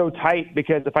 man, it was so tight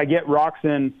because if I get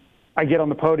Roczen, I get on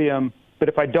the podium. But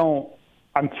if I don't,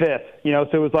 I'm 5th. So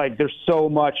it was like there's so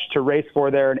much to race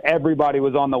for there, and everybody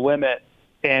was on the limit,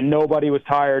 and nobody was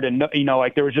tired, and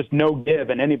there was just no give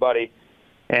in anybody.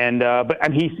 And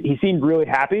he seemed really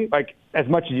happy, like as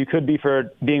much as you could be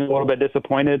for being a little bit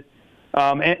disappointed.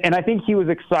 And I think he was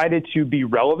excited to be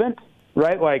relevant,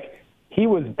 right? Like he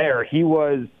was there. He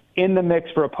was in the mix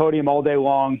for a podium all day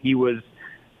long. He was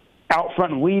out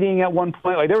front leading at one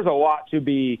point. Like there was a lot to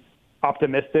be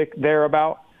optimistic there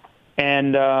about.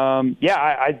 And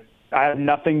I have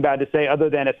nothing bad to say other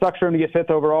than it sucks for him to get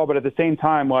 5th overall, but at the same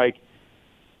time, like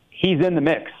he's in the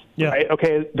mix. Yeah. Right?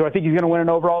 Okay. Do I think he's going to win an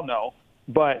overall? No.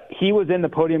 But he was in the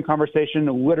podium conversation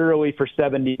literally for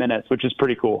 70 minutes, which is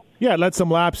pretty cool. Yeah, led some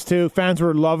laps too. Fans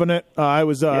were loving it. I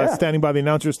was standing by the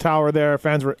announcer's tower there.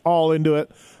 Fans were all into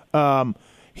it. I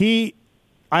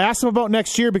asked him about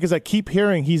next year because I keep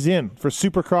hearing he's in for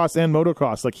Supercross and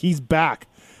Motocross. Like he's back.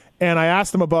 And I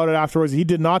asked him about it afterwards. He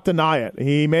did not deny it.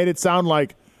 He made it sound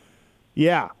like,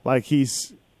 like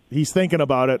he's thinking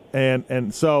about it.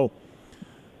 And so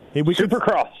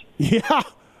Supercross.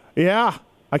 Yeah.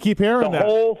 I keep hearing that.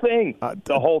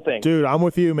 The whole thing. Dude, I'm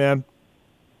with you, man.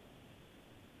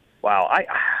 Wow.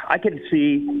 I can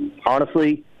see,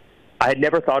 honestly, I had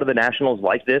never thought of the Nationals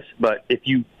like this, but if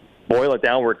you boil it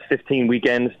down where it's 15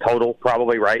 weekends total,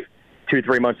 probably, right?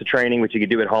 2-3 months of training, which you could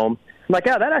do at home. I'm like,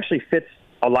 that actually fits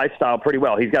a lifestyle pretty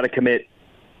well. He's got to commit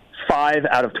 5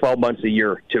 out of 12 months a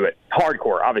year to it.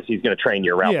 Hardcore. Obviously, he's going to train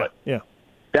year-round.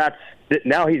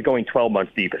 Now he's going 12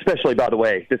 months deep, especially, by the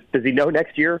way. Does he know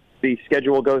next year the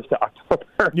schedule goes to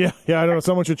October? Yeah, I don't know.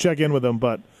 Someone should check in with him,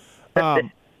 but Wow.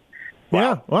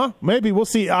 yeah, well, maybe. We'll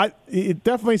see. It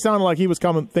definitely sounded like he was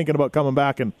thinking about coming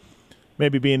back and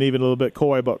maybe being even a little bit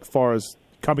coy about as far as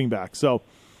coming back. So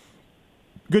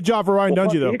good job for Ryan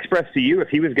Dungey, though. He expressed to you if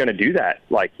he was going to do that,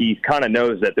 like he kind of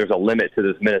knows that there's a limit to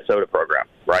this Minnesota program,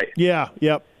 right? Yeah,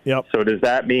 yep. So does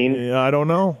that mean? Yeah, I don't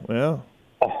know. Yeah.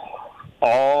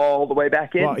 All the way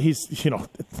back in? Well, he's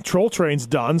Troll Train's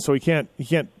done, so he can't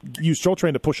use Troll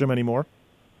Train to push him anymore.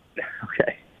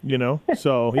 Okay.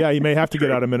 So yeah, he may have to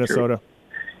get out of Minnesota.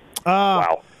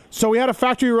 Wow. So we had a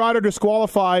factory rider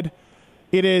disqualified.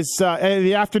 It is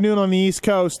the afternoon on the East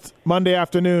Coast, Monday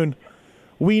afternoon.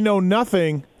 We know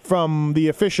nothing from the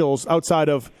officials outside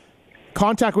of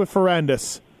contact with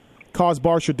Ferrandis caused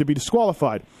Barcia to be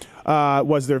disqualified.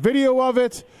 Was there video of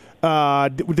it?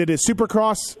 Did his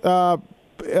Supercross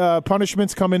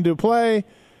punishments come into play?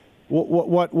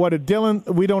 What did Dylan?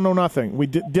 We don't know nothing.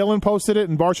 Dylan posted it,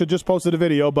 and Barcia just posted a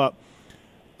video. But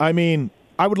I mean,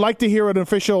 I would like to hear an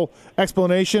official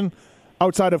explanation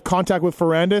outside of contact with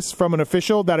Ferrandis from an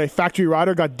official that a factory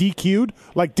rider got DQ'd,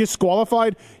 like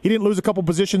disqualified. He didn't lose a couple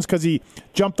positions because he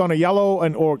jumped on a yellow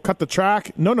or cut the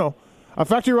track. No, a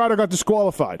factory rider got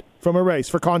disqualified from a race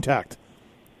for contact,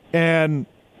 and.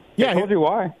 Yeah, they told you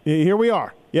why. Here we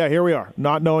are. Yeah, here we are,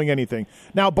 not knowing anything.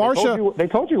 Now, Barcia... They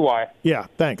told you why. Yeah,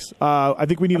 thanks. I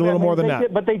think we need a little more than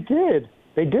that. But they did.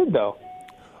 They did, though.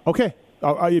 Okay.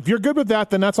 If you're good with that,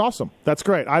 then that's awesome. That's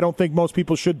great. I don't think most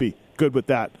people should be good with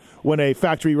that when a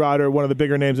factory rider, one of the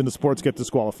bigger names in the sports, get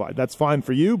disqualified. That's fine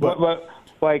for you, but...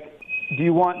 like, Do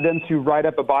you want them to write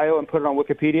up a bio and put it on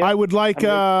Wikipedia? I would like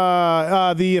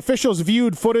the officials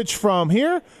viewed footage from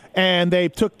here, and they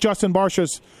took Justin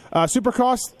Barcia's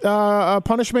Supercross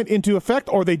punishment into effect,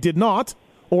 or they did not,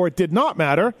 or it did not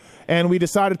matter, and we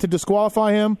decided to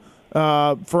disqualify him.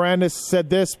 Ferrandis said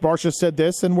this, Barcia said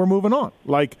this, and we're moving on.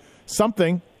 Like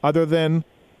something other than,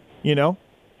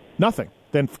 nothing.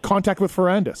 Then contact with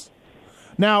Ferrandis.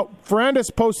 Now,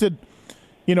 Ferrandis posted,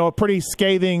 a pretty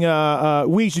scathing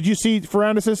Weege, did you see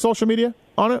Ferrandis' social media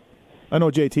on it? I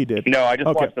know JT did. No, I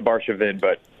just watched the Barcia vid,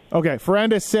 but... Okay,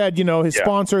 Ferrandis said, his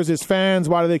sponsors, his fans,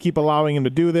 why do they keep allowing him to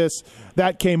do this?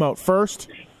 That came out first,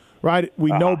 right?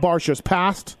 We know Barcia's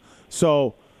past,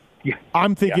 so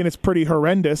I'm thinking it's pretty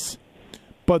horrendous.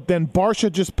 But then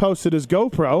Barcia just posted his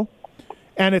GoPro,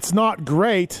 and it's not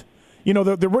great.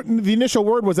 The initial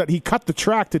word was that he cut the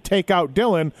track to take out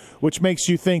Dylan, which makes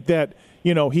you think that,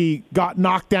 he got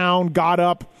knocked down, got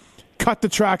up, cut the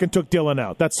track, and took Dylan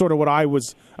out. That's sort of what I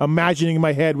was imagining in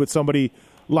my head with somebody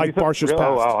like Barcia's past.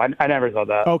 Oh, wow. I never thought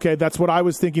that. Okay, that's what I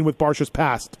was thinking with Barcia's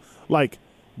past.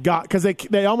 Because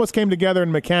they almost came together in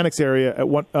the mechanics area at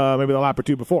one, maybe the lap or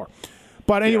two before.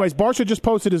 But anyways, Barcia just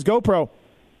posted his GoPro,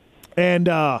 and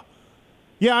I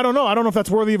don't know. I don't know if that's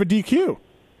worthy of a DQ,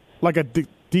 like a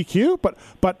DQ.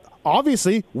 But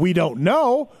obviously we don't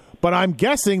know. But I'm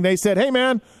guessing they said, "Hey,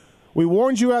 man, we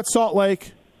warned you at Salt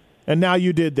Lake, and now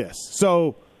you did this."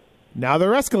 So now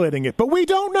they're escalating it. But we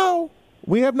don't know.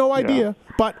 We have no idea.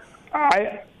 But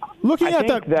looking at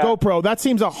that GoPro, that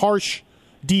seems a harsh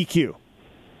DQ.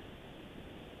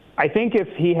 I think if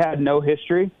he had no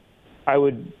history, I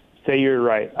would say you're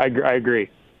right. I agree.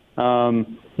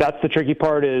 That's the tricky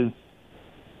part, is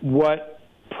what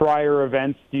prior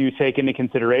events do you take into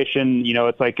consideration?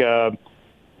 It's like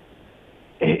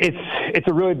it's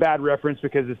a really bad reference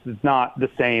because this is not the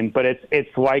same, but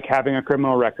it's like having a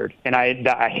criminal record. And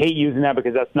I hate using that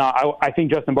because that's not, I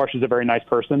think Justin Barcia is a very nice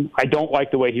person. I don't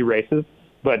like the way he races,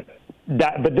 but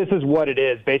this is what it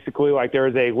is. Basically, like, there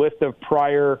is a list of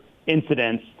prior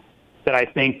incidents that I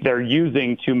think they're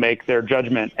using to make their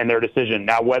judgment and their decision.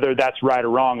 Now, whether that's right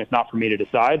or wrong is not for me to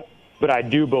decide, but I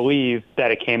do believe that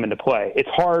it came into play. It's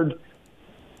hard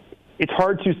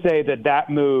to say that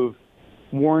move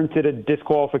warranted a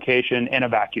disqualification in a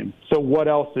vacuum. So what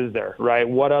else is there, right?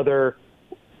 What other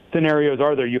scenarios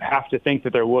are there? You have to think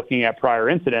that they're looking at prior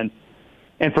incidents.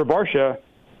 And for Barcia,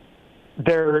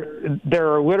 there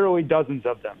are literally dozens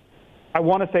of them. I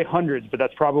want to say hundreds, but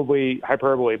that's probably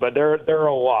hyperbole, but there are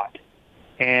a lot.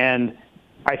 And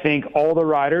I think all the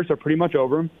riders are pretty much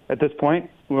over him at this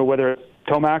point, whether it's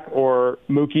Tomac or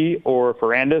Mookie or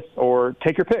Ferrandis, or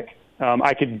take your pick.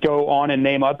 I could go on and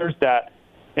name others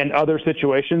in other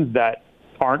situations that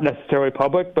aren't necessarily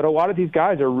public, but a lot of these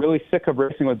guys are really sick of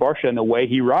racing with Barcia and the way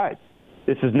he rides.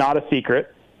 This is not a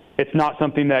secret. It's not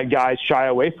something that guys shy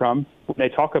away from when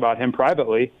they talk about him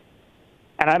privately.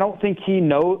 And I don't think he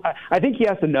knows. I think he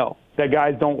has to know that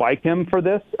guys don't like him for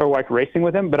this or like racing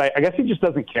with him, but I guess he just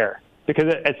doesn't care.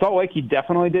 Because at Salt Lake, he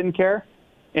definitely didn't care.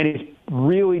 And he's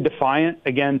really defiant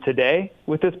again today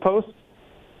with this post.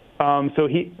 So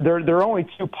there are only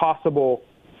two possible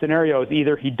scenarios.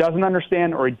 Either he doesn't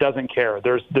understand or he doesn't care.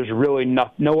 There's really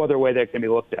no other way that can be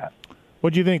looked at.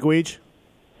 What do you think, Weege?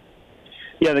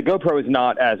 Yeah, the GoPro is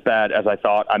not as bad as I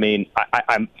thought. I mean,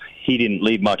 he didn't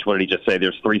leave much. What did he just say?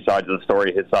 There's three sides of the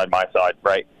story, his side, my side,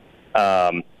 right?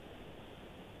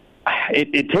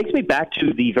 It takes me back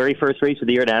to the very first race of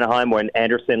the year at Anaheim when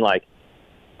Anderson,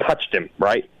 touched him,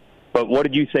 right? But what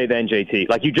did you say then,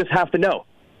 JT? You just have to know.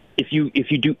 If you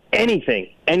do anything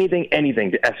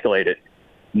to escalate it,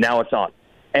 now it's on.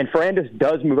 And Ferrandis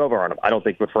does move over on him. I don't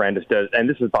think what Ferrandis does, and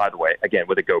this is, by the way, again,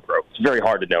 with a GoPro. It's very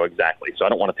hard to know exactly, so I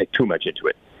don't want to take too much into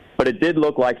it. But it did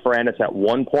look like Ferrandis at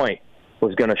one point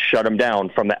was going to shut him down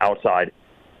from the outside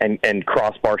and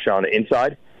cross Barcia on the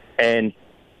inside. And,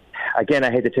 again,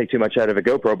 I hate to take too much out of a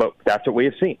GoPro, but that's what we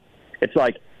have seen. It's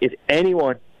like if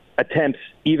anyone attempts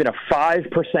even a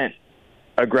 5%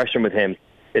 aggression with him,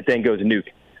 it then goes nuke.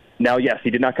 Now, yes, he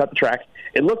did not cut the track.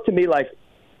 It looked to me like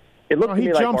He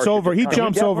jumps over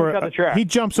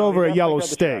a yellow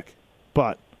stake,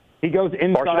 but he goes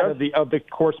inside of the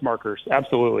course markers.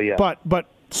 Absolutely, yeah. But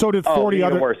so did 40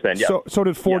 other. Worse then, yep. So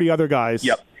did 40 other guys.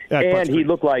 Yep. And he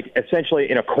looked like essentially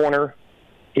in a corner,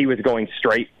 he was going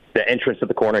straight. The entrance to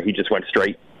the corner, he just went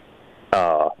straight.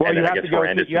 Well, you have to go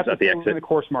to the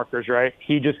course markers, right?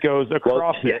 He just goes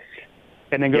across it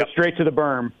and then goes straight to the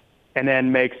berm, and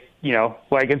then makes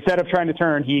instead of trying to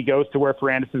turn, he goes to where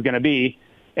Ferrandis is going to be.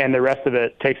 And the rest of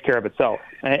it takes care of itself.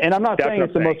 And I'm not saying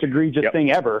it's the most egregious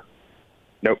thing ever.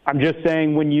 Nope. I'm just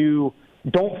saying when you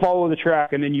don't follow the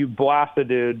track and then you blast a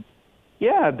dude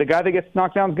yeah, the guy that gets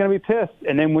knocked down is going to be pissed.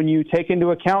 And then when you take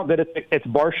into account that it's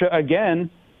Barcia again,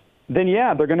 then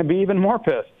yeah, they're going to be even more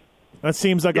pissed. That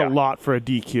seems like a lot for a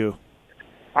DQ.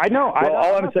 I know. Well,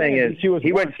 all I'm saying is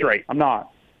he went straight. I'm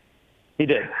not. He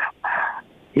did.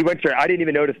 He went straight. I didn't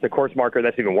even notice the course marker.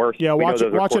 That's even worse. Yeah, watch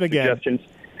it again. Suggestions.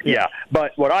 Yeah,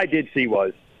 but what I did see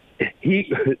was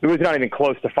it was not even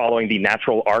close to following the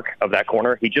natural arc of that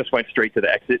corner. He just went straight to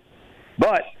the exit.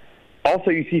 But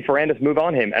also you see Ferrandis move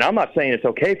on him. And I'm not saying it's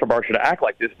okay for Barcia to act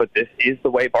like this, but this is the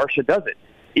way Barcia does it.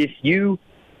 If you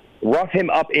rough him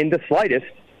up in the slightest,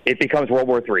 it becomes World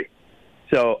War III.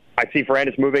 So I see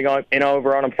Ferrandis moving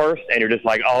over on him first, and you're just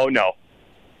like, oh, no.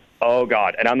 Oh,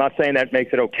 God. And I'm not saying that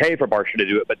makes it okay for Barcia to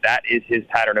do it, but that is his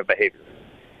pattern of behavior.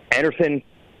 Anderson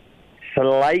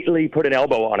slightly put an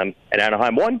elbow on him, and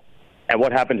Anaheim won. And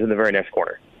what happens in the very next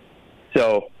corner?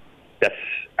 So that's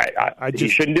he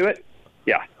shouldn't do it.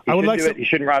 Yeah, he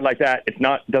shouldn't ride like that.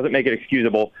 Doesn't make it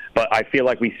excusable, but I feel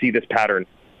like we see this pattern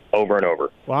over and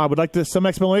over. Well, I would like some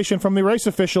explanation from the race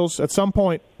officials at some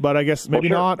point, but I guess maybe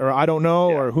not, or I don't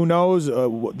know, or who knows.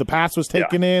 The pass was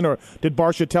taken in, or did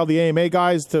Barcia tell the AMA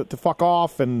guys to fuck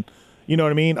off? And you know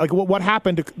what I mean? Like, what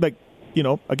happened?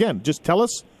 Again, just tell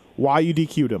us why you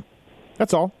DQ'd him.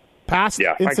 That's all. Past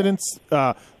incidents,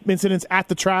 incidents at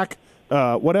the track,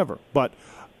 whatever. But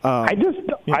I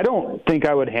don't think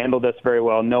I would handle this very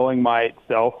well, knowing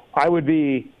myself. There would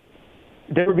be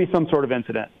some sort of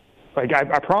incident. Like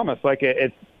I promise. Like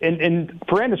it's and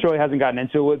Ferrandis really hasn't gotten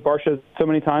into it with Barcia so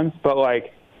many times, but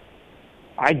like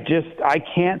I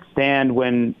can't stand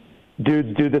when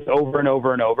dudes do this over and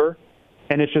over and over,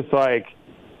 and it's just like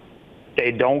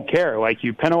they don't care. Like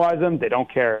you penalize them, they don't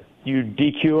care. You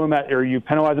DQ them or you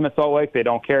penalize them at Salt Lake, they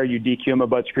don't care. You DQ them at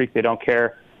Budds Creek, they don't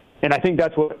care. And I think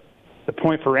that's what the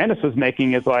point Ferrandis was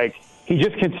making is like he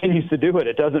just continues to do it.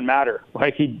 It doesn't matter.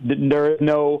 Like there is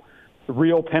no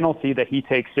real penalty that he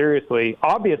takes seriously,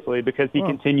 obviously, because he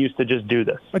continues to just do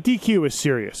this. A DQ is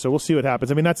serious, so we'll see what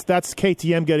happens. I mean, that's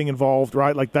KTM getting involved,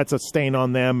 right? Like that's a stain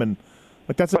on them, and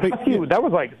like that's a big. That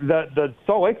was like the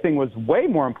Salt Lake thing was way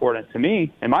more important to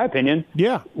me, in my opinion.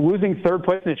 Yeah, losing third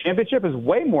place in the championship is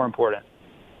way more important.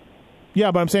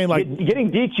 Yeah, but I'm saying like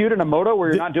getting DQ'd in a moto where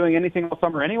you're not doing anything all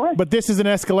summer anyway. But this is an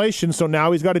escalation, so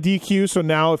now he's got a DQ. So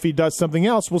now if he does something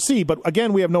else, we'll see. But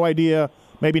again, we have no idea.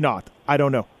 Maybe not. I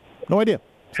don't know. No idea.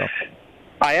 So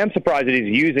I am surprised that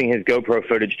he's using his GoPro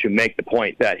footage to make the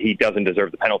point that he doesn't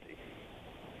deserve the penalty.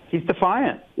 He's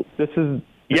defiant. That's who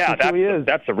he is.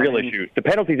 That's the real issue. The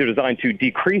penalties are designed to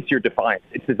decrease your defiance.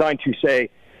 It's designed to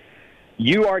say,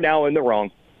 you are now in the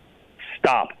wrong.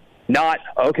 Stop. Not,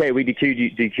 okay, we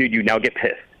DQ'd you, now get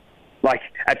pissed. Like,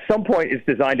 at some point, it's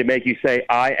designed to make you say,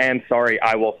 I am sorry,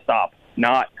 I will stop.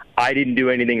 Not, I didn't do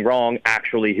anything wrong.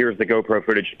 Actually, here's the GoPro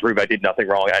footage to prove I did nothing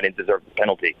wrong. I didn't deserve the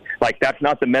penalty. Like, that's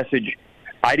not the message.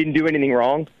 I didn't do anything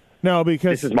wrong. No,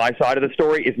 because this is my side of the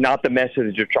story. Is not the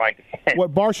message you're trying to send.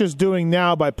 What Barcia's doing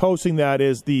now by posting that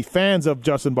is the fans of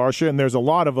Justin Barcia, and there's a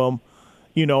lot of them,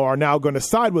 are now going to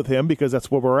side with him because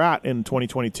that's where we're at in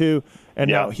 2022.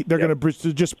 And now they're going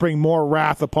to just bring more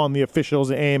wrath upon the officials,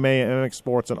 AMA, and MX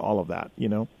Sports, and all of that.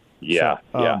 Yeah,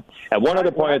 yeah. And one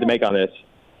other point I had to make on this.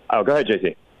 Oh, go ahead,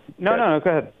 JC. No, go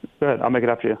ahead. Go ahead. I'll make it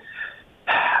after you.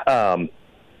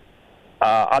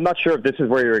 I'm not sure if this is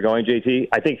where you're going, JT.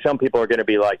 I think some people are going to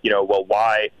be like, well,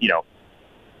 why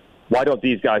don't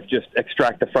these guys just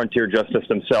extract the frontier justice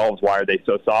themselves? Why are they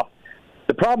so soft?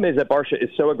 The problem is that Barcia is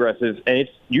so aggressive, and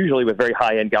it's usually with very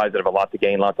high-end guys that have a lot to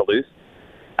gain, lot to lose.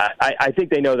 I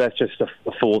think they know that's just a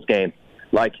fool's game.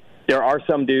 Like, there are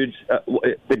some dudes,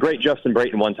 the great Justin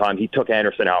Brayton one time, he took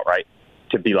Anderson out, right,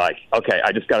 to be like, okay,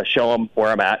 I just got to show him where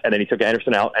I'm at, and then he took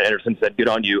Anderson out, and Anderson said, good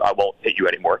on you, I won't hit you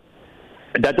anymore.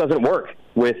 That doesn't work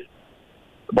with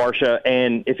Barcia,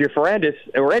 and if you're Ferrandis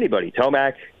or anybody,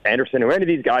 Tomac, Anderson, or any of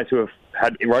these guys who have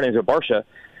had run-ins with Barcia,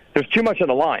 there's too much on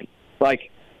the line. Like,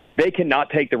 they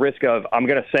cannot take the risk of, I'm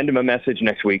going to send him a message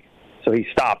next week, so he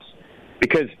stops.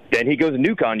 Because then he goes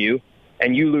nuke on you,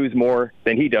 and you lose more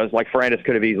than he does, like Ferrandis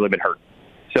could have easily been hurt.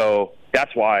 So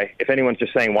that's why, if anyone's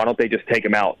just saying, why don't they just take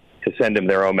him out to send him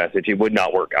their own message, it would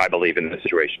not work, I believe, in this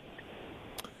situation.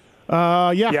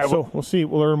 So we'll see.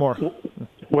 We'll learn more.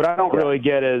 What I don't really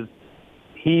get is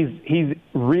he's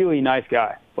really nice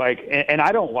guy. Like, and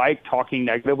I don't like talking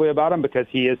negatively about him because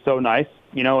he is so nice,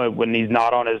 when he's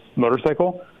not on his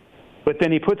motorcycle. But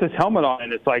then he puts his helmet on,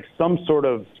 and it's like some sort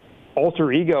of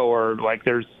alter ego, or like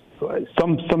there's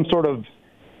some sort of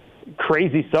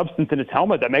crazy substance in his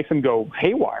helmet that makes him go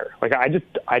haywire. Like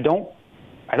I don't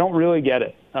really get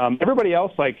it. Everybody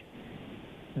else, like,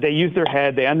 they use their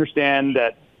head. They understand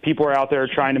that people are out there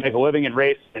trying to make a living and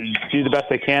race and do the best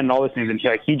they can and all these things.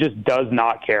 And he just does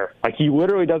not care. Like, he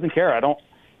literally doesn't care.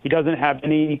 He doesn't have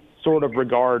any sort of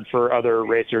regard for other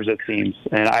racers, it seems.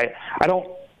 And I don't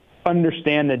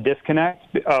understand the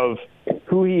disconnect of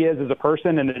who he is as a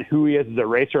person and then who he is as a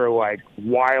racer are like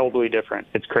wildly different.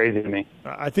 It's crazy to me.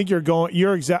 I think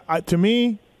to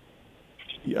me,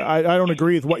 I don't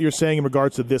agree with what you're saying in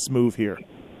regards to this move here.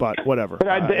 But whatever.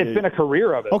 But it's been a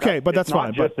career of it. Okay, but that's fine.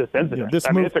 It's not just this incident.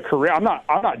 It's a career. I'm not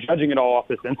judging it all off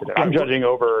this incident. I'm judging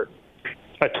over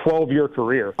a 12-year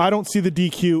career. I don't see the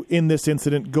DQ in this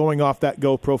incident going off that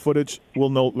GoPro footage.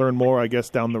 We'll learn more, I guess,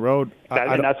 down the road.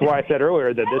 And that's why I said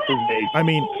earlier that this is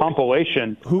a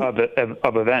compilation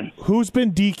of events. Who's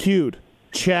been DQ'd?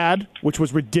 Chad, which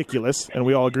was ridiculous, and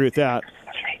we all agree with that.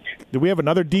 Do we have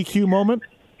another DQ moment?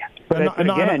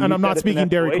 And I'm not speaking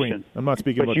Dairy Queen. I'm not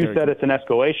speaking about Dairy Queen. But you said it's an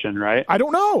escalation, right? I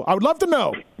don't know. I would love to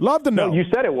know. No, you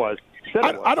said it was.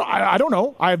 I don't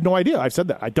know. I have no idea. I've said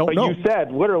that. I don't know. But you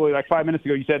said, literally, like 5 minutes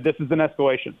ago, you said this is an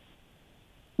escalation.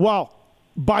 Well,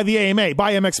 by the AMA,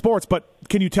 by MX Sports, but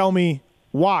can you tell me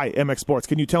why MX Sports?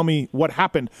 Can you tell me what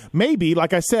happened? Maybe,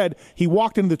 like I said, he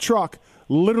walked into the truck,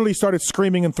 literally started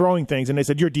screaming and throwing things, and they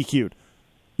said, you're DQ'd.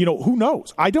 Who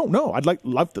knows? I don't know. I'd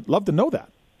love to know that.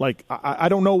 Like, I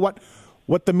don't know what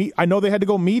the I know they had to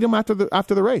go meet him after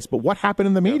the race, but what happened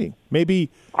in the meeting? Maybe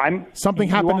something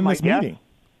happened in this meeting.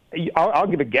 I'll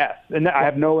give a guess, and I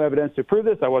have no evidence to prove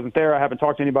this. I wasn't there. I haven't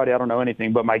talked to anybody. I don't know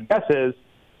anything. But my guess is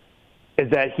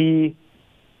that he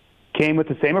came with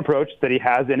the same approach that he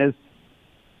has in his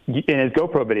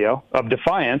GoPro video of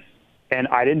defiance, and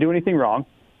I didn't do anything wrong.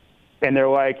 And they're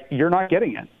like, you're not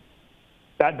getting it.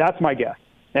 That's my guess.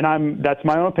 And that's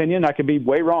my own opinion. I could be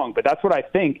way wrong, but that's what I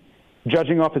think,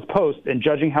 judging off his post and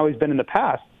judging how he's been in the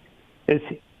past, is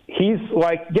he's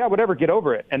like, yeah, whatever, get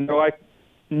over it. And they're like,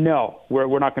 no,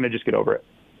 we're not going to just get over it.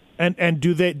 And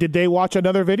did they watch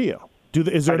another video?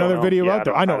 Is there another video out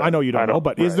there? I know you don't know,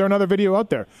 but is there another video out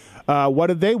there? What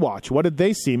did they watch? What did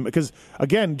they see? Because,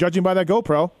 again, judging by that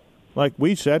GoPro, like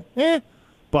we said,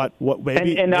 but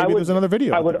maybe there's another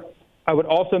video out there. I would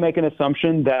also make an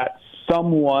assumption that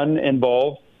someone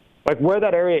involved, like where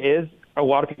that area is, a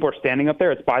lot of people are standing up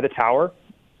there. It's by the tower.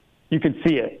 You can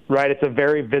see it, right? It's a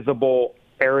very visible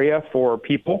area for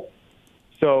people.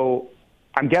 So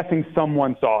I'm guessing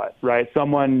someone saw it, right?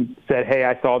 Someone said, hey,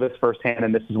 I saw this firsthand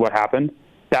and this is what happened.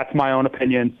 That's my own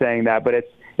opinion saying that, but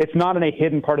it's not in a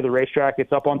hidden part of the racetrack.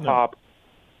 It's up on top.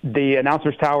 The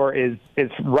announcer's tower is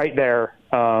right there.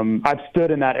 I've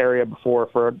stood in that area before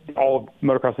for all of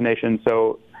Motocross the Nation,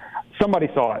 so somebody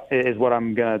saw it is what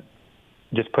I'm going to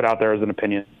just put out there as an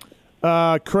opinion.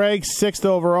 Craig, 6th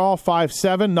overall,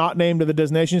 5'7", not named to the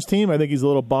Designations team. I think he's a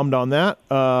little bummed on that,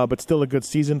 but still a good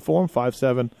season for him,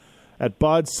 5'7" at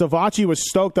Buds. Savacci was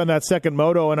stoked on that second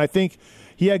moto, and I think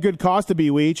he had good cause to be,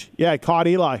 Weech. Yeah, caught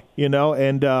Eli,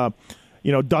 and,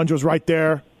 Dunge was right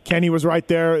there. Kenny was right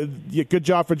there. Good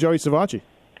job for Joey Savacci.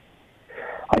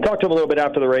 I talked to him a little bit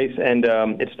after the race, and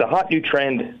it's the hot new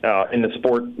trend in the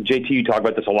sport. JT, you talk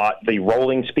about this a lot, the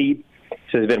rolling speed.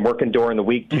 So he's been working during the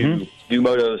week to do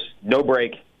motos, no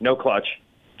brake, no clutch,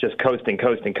 just coasting.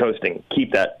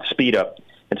 Keep that speed up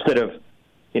instead of,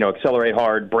 accelerate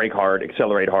hard, brake hard,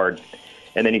 accelerate hard.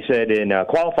 And then he said in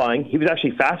qualifying, he was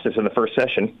actually fastest in the first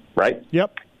session, right?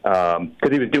 Yep.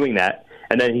 Because he was doing that.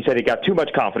 And then he said he got too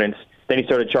much confidence. Then he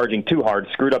started charging too hard,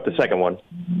 screwed up the second one,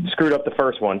 screwed up the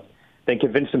first one, then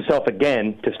convinced himself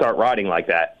again to start riding like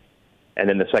that. And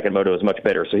then the second moto is much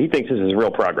better. So he thinks this is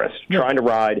real progress. Yep. Trying to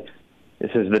ride.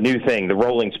 This is the new thing, the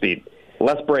rolling speed.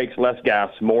 Less brakes, less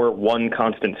gas, more one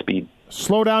constant speed.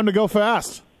 Slow down to go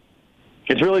fast.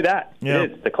 It's really that. Yep.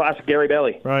 It is. The classic Gary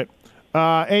Bailey. Right.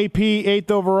 AP,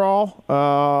 8th overall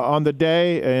on the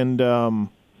day. And, I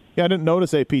didn't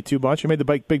notice AP too much. He made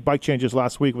the big bike changes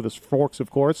last week with his forks, of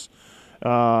course.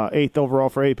 8th overall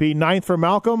for AP. 9th for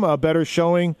Malcolm. A better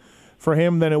showing for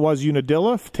him than it was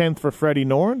Unadilla. 10th for Freddie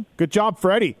Norn. Good job,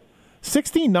 Freddie.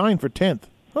 16-9 for 10th.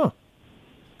 Huh.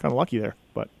 Kind of lucky there,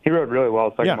 but he rode really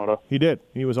well second moto. He did.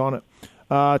 He was on it.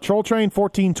 Troll Train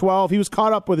 14-12. He was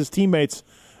caught up with his teammates,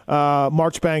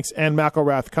 Marchbanks and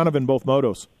McElrath, kind of in both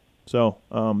motos. So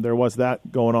there was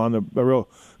that going on. A real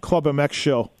Club MX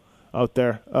show out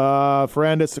there.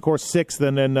 Ferrandis, of course, 6th,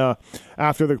 and then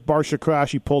after the Barcia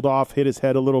crash, he pulled off, hit his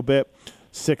head a little bit.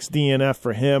 6th DNF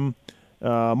for him.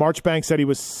 Marchbanks said he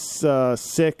was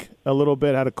sick a little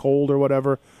bit, had a cold or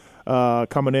whatever.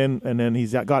 Coming in, and then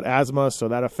he's got asthma, so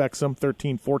that affects him.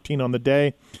 13-14 on the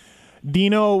day.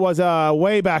 Dino was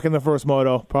way back in the first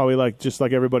moto, probably just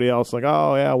like everybody else. Like,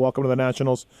 oh, yeah, welcome to the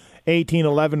Nationals.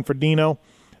 18-11 for Dino.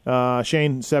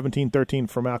 Shane, 17-13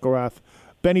 for McElrath.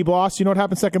 Benny Bloss. You know what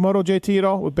happened second moto, JT, at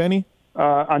all with Benny?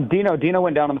 On Dino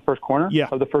went down on the first corner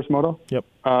of the first moto. Yep.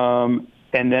 And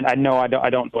then I don't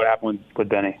know what happened with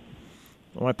Benny.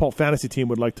 Well, my Pulp Fantasy team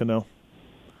would like to know.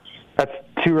 That's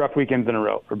 2 rough weekends in a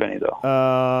row for Benny,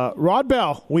 though. Rod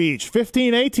Bell, Weege,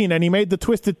 15-18, and he made the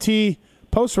Twisted Tea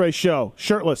post-race show,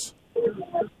 shirtless.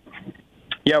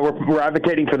 Yeah, we're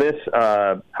advocating for this.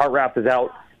 Heart Wrap is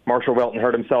out. Marshall Welton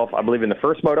hurt himself, I believe, in the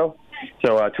first moto.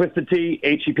 So Twisted Tea,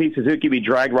 HEP, Suzuki, we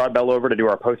dragged Rod Bell over to do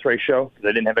our post-race show because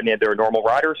they didn't have any of their normal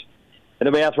riders. And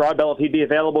then we asked Rod Bell if he'd be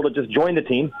available to just join the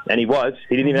team, and he was.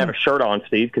 He didn't even have a shirt on,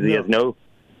 Steve, because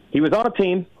he was on a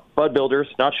team, Bud Builders,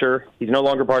 not sure. He's no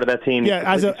longer part of that team.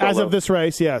 Yeah, as of this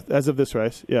race, yeah.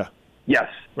 Yes.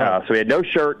 Right. So he had no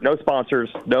shirt, no sponsors,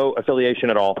 no affiliation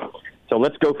at all. So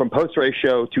let's go from post-race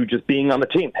show to just being on the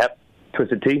team. Hep,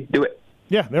 Twisted Tea, do it.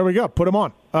 Yeah, there we go. Put him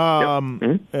on.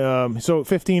 So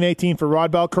 15-18 for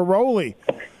Rod Bell. Caroli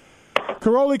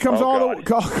comes all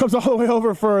the way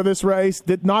over for this race.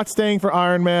 Not staying for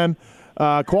Ironman.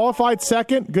 Qualified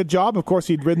second. Good job. Of course,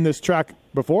 he'd ridden this track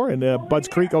before in Budds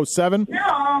Creek 07.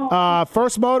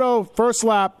 First moto, first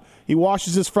lap, he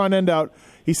washes his front end out.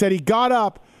 He said he got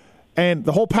up, and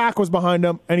the whole pack was behind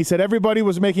him, and he said everybody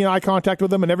was making eye contact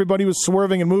with him, and everybody was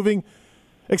swerving and moving,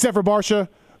 except for Barcia,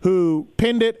 who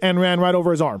pinned it and ran right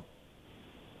over his arm.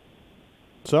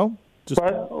 So, just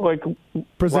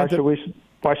present it.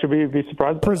 Why should we be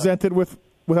surprised? Presented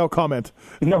without comment.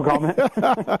 No comment.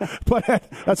 But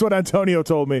that's what Antonio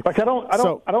told me. Like I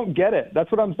don't get it.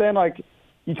 That's what I'm saying. Like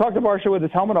you talk to Barcia with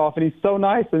his helmet off, and he's so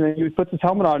nice, and then he puts his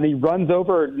helmet on, and he runs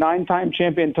over 9-time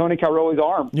champion Tony Cairoli's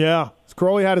arm. Yeah,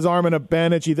 Cairoli had his arm in a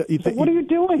bandage. What are you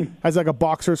doing? Has like a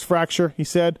boxer's fracture, he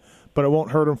said, but it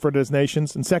won't hurt him for his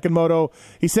nations. And second moto,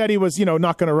 he said he was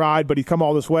not going to ride, but he'd come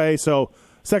all this way. So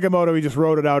second moto, he just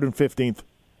rode it out in 15th.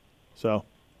 So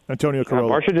Antonio Cairoli.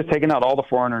 Barcia just taking out all the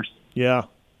foreigners. Yeah.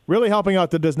 Really helping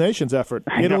out the Des Nations effort.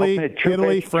 Italy,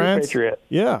 France. True patriot.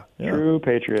 Yeah. True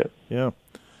patriot. Yeah.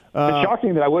 It's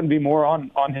shocking that I wouldn't be more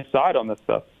on his side on this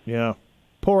stuff. Yeah.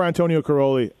 Poor Antonio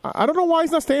Cairoli. I don't know why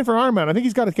he's not staying for Ironman. I think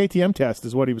he's got a KTM test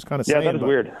is what he was kind of saying. Yeah, that is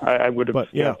weird. I would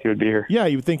have guessed he would be here. Yeah,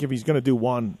 you would think if he's going to do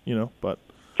one, but.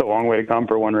 It's a long way to come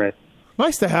for one race.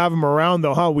 Nice to have him around,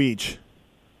 though, huh, Weege?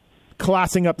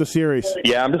 Classing up the series.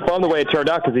 Yeah, I'm just bummed the way it turned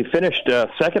out because he finished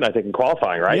second, I think, in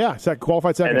qualifying, right? Yeah,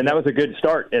 qualified second. And then that was a good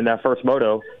start in that first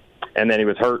moto, and then he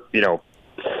was hurt,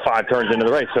 5 turns into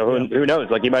the race. So who knows?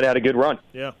 Like, he might have had a good run.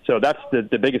 Yeah. So that's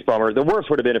the biggest bummer. The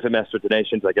worst would have been if it messed with the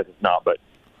nations. I guess it's not, but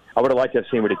I would have liked to have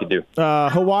seen what he could do.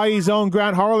 Hawaii's own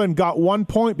Grant Harlan got 1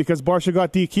 point because Barcia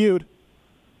got DQ'd.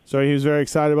 So he was very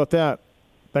excited about that.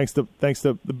 Thanks to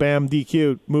the BAM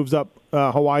DQ. Moves up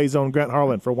Hawaii's own Grant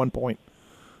Harlan for 1 point.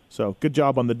 So good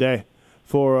job on the day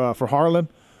for Harlan.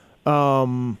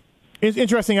 It's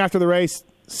interesting after the race,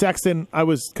 Sexton, I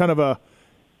was kind of a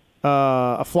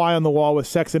fly on the wall with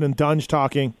Sexton and Dunge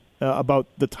talking about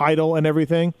the title and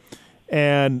everything.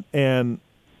 And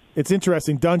it's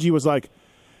interesting. Dungy was like,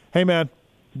 hey, man,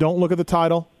 don't look at the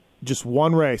title. Just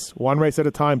one race at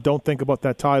a time. Don't think about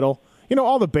that title.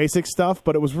 All the basic stuff,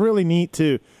 but it was really neat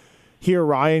to hear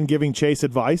Ryan giving Chase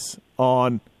advice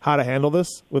on how to handle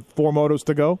this with 4 motos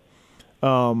to go.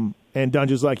 And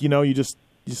Dunge is like, you just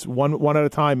one at a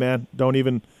time, man. Don't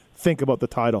even think about the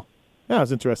title. Yeah, it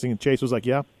was interesting. And Chase was like,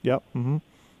 so, yeah,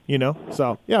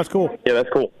 it's cool. Yeah, that's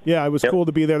cool. Yeah, it was cool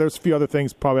to be there. There's a few other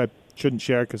things probably I shouldn't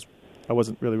share because I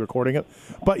wasn't really recording it.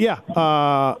 But, yeah,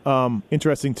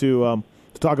 interesting to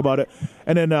talk about it.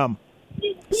 And then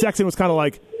Sexton was kind of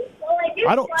like,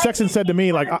 Sexton said to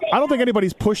me, like, I don't think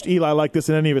anybody's pushed Eli like this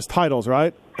in any of his titles,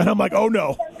 right? And I'm like, oh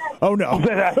no. Don't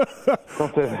say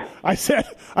that.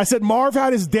 I said Marv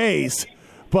had his days,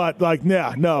 but like,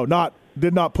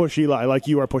 did not push Eli like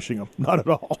you are pushing him. Not at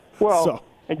all. Well,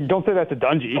 don't say that to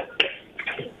Dungy.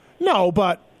 No,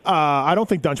 but I don't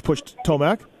think Dunge pushed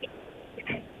Tomac.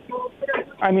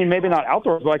 I mean, maybe not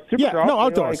outdoors, but like Supercross. Yeah, no,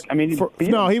 outdoors.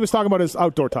 He was talking about his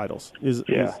outdoor titles.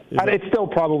 It's still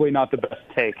probably not the best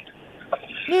take.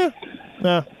 Yeah,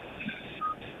 nah.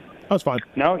 That was fine.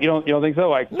 No, you don't think so?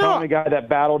 Like, telling the guy that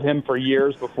battled him for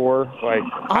years before, like,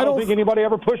 I don't think anybody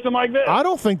ever pushed him like this. I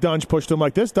don't think Dunge pushed him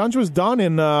like this. Dunge was done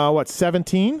in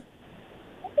 17,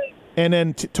 and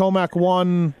then Tomac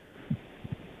won.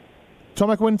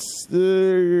 Tomac wins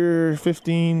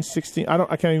 15, 16.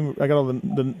 I can't even. I got all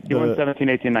the. He won 17,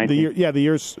 18, 19. The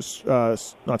years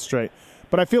not straight.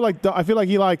 But I feel like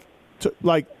he like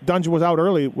Dunge was out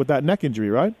early with that neck injury,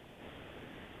 right?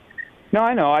 No,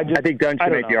 I know. I think Dunge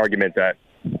should make the argument that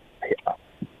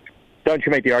Dunge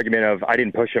should make the argument of I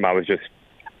didn't push him. I was just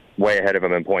way ahead of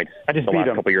him in points. I just the beat last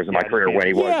him. Couple years of my career when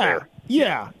he was there.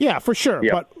 Yeah, for sure.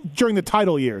 Yeah. But during the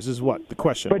title years is what the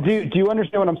question. But do you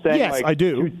understand what I'm saying? Yes, I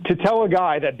do. To tell a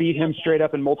guy that beat him straight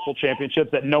up in multiple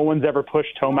championships that no one's ever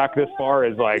pushed Tomac this far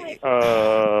is like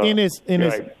in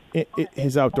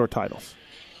his outdoor titles.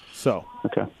 So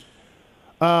okay.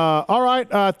 All right.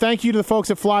 Thank you to the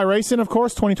folks at Fly Racing. Of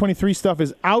course, 2023 stuff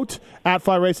is out at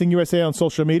Fly Racing USA on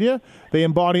social media. They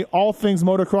embody all things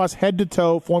motocross, head to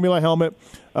toe, Formula helmet,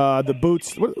 the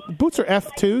boots. The boots are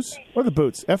F2s. What are the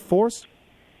boots? F4s?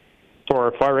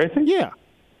 For Fly Racing? Yeah.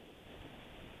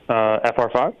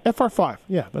 FR5? FR5.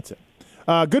 Yeah, that's it.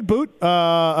 Good boot.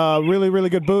 Really, really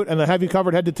good boot. And the heavy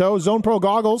covered head to toe. Zone Pro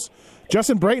goggles.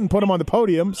 Justin Brayton put them on the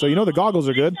podium, so you know the goggles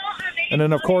are good. And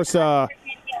then, of course,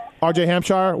 RJ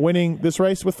Hampshire winning this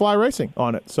race with Fly Racing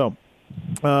on it. So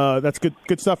that's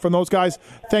good stuff from those guys.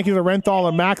 Thank you to Renthal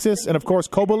and Maxxis, and, of course,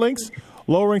 Koba Links,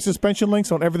 lowering suspension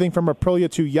links on everything from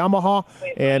Aprilia to Yamaha.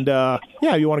 And,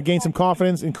 you want to gain some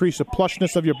confidence, increase the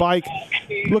plushness of your bike.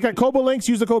 Look at Koba Links.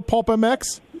 Use the code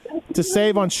PulpMX to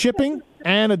save on shipping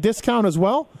and a discount as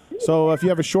well. So if you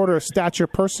have a shorter stature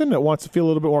person that wants to feel a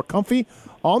little bit more comfy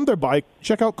on their bike,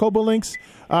 check out Koba Links.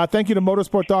 Thank you to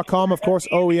motorsport.com, of course,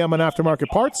 OEM and aftermarket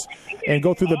parts. And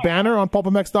go through the banner on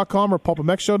pulpmx.com or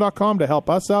pulpmxshow.com to help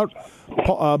us out.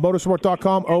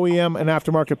 Motorsport.com, OEM and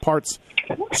aftermarket parts.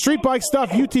 Street bike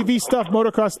stuff, UTV stuff,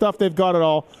 motocross stuff, they've got it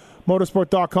all.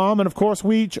 Motorsport.com. And, of course,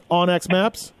 Weege onX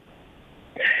Maps.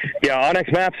 Yeah,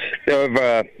 onX Maps,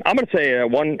 I'm going to say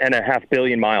 1.5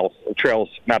 billion miles of trails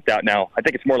mapped out now. I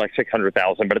think it's more like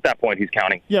 600,000, but at that point he's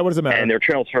counting. Yeah, what does it matter? And they're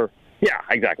trails for, yeah,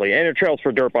 exactly. And they're trails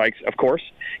for dirt bikes, of course.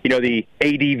 You know, the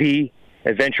ADV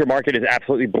adventure market is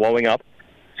absolutely blowing up.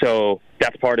 So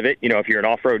that's part of it. You know, if you're an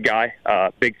off-road guy,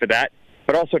 big for that.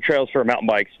 But also trails for mountain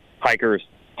bikes, hikers,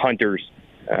 hunters,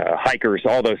 hikers,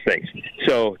 all those things.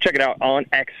 So check it out on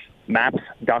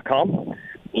xmaps.com.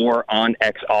 or on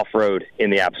X Off-Road in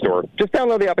the App Store. Just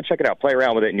download the app and check it out. Play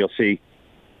around with it, and you'll see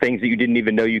things that you didn't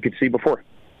even know you could see before.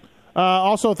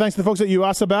 Also, thanks to the folks at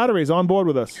Yuasa Batteries on board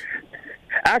with us.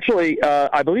 Actually,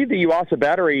 I believe the Yuasa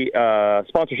Battery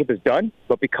sponsorship is done,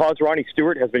 but because Ronnie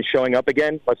Stewart has been showing up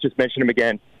again, let's just mention him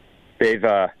again. They've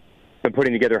been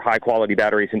putting together high-quality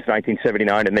batteries since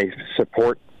 1979, and they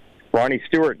support Ronnie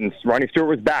Stewart, and Ronnie Stewart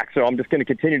was back, so I'm just going to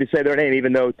continue to say their name,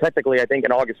 even though technically I think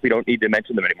in August we don't need to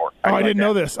mention them anymore. I didn't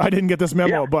know this. I didn't get this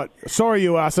memo, but sorry,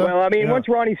 Yuasa. Well, I mean, once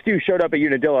Ronnie Stew showed up at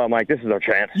Unadilla, I'm like, this is our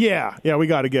chance. Yeah, we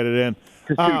got to get it in.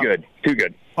 It's too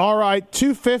good. All right,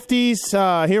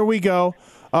 250s, here we go.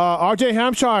 RJ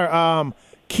Hampshire,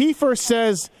 Kiefer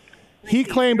says he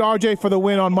claimed RJ for the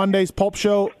win on Monday's Pulp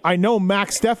Show. I know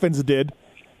Max Steffens did.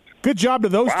 Good job to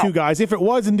those two guys. If it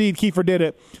was indeed Kiefer did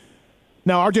it.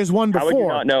 Now, RJ's won before. How would you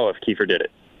not know if Kiefer did it?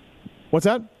 What's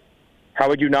that? How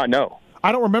would you not know?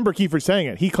 I don't remember Kiefer saying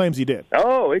it. He claims he did.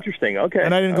 Oh, interesting. Okay.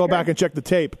 And I didn't go back and check the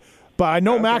tape. But I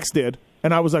know Max did.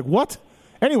 And I was like, what?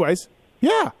 Anyways,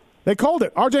 yeah, they called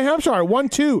it. RJ Hampshire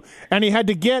 1-2. And he had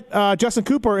to get Justin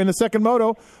Cooper in the second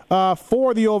moto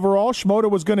for the overall. Shimoda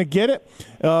was going to get it.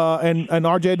 And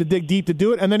RJ had to dig deep to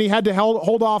do it. And then he had to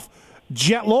hold off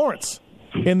Jet Lawrence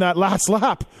in that last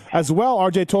lap as well.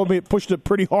 RJ told me it pushed it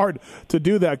pretty hard to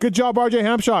do that. Good job, RJ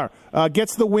Hampshire.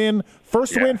 Gets the win.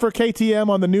 First win for KTM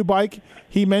on the new bike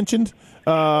he mentioned.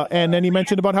 And then he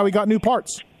mentioned about how he got new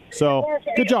parts. So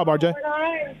good job, RJ.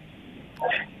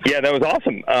 Yeah, that was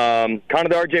awesome. Kind of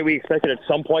the RJ we expected at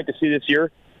some point to see this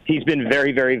year. He's been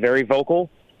very, very, very vocal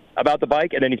about the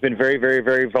bike, and then he's been very, very,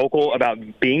 very vocal about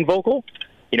being vocal.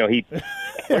 You know,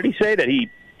 what did he say? That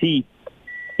he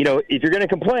you know, if you're going to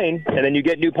complain and then you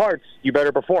get new parts, you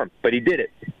better perform. But he did it.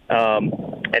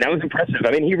 And that was impressive. I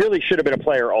mean, he really should have been a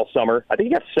player all summer. I think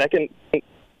he got second. You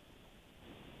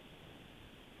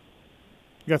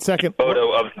got second.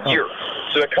 Photo of the year.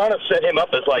 So it kind of set him up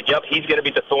as like, yep, he's going to be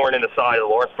the thorn in the side of the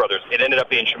Lawrence brothers. It ended up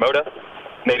being Shimoda,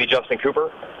 maybe Justin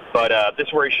Cooper. But this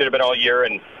is where he should have been all year.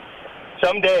 And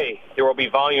someday there will be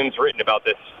volumes written about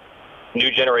this new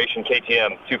generation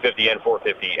KTM 250 and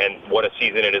 450 and what a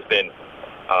season it has been.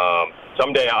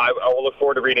 Someday I will look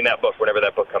forward to reading that book whenever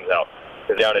that book comes out.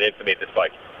 It's down in infamy at this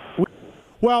bike.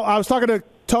 Well, I was talking to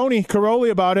Tony Caroli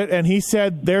about it, and he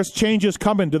said there's changes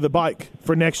coming to the bike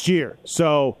for next year.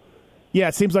 So, yeah,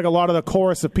 it seems like a lot of the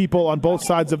chorus of people on both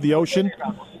sides of the ocean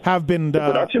have been...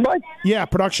 production bike? Yeah,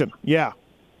 production, yeah.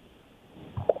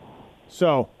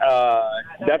 So...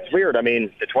 that's weird. I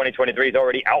mean, the 2023 is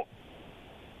already out.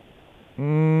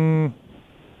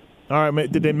 All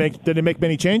right, did they make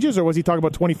many changes, or was he talking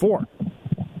about 24?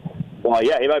 Well,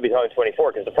 yeah, he might be talking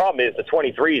 24, because the problem is the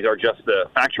 23s are just the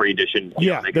factory edition.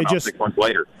 Yeah, they come out 6 months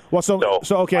later. Well,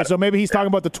 so maybe he's talking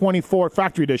about the 24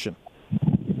 factory edition.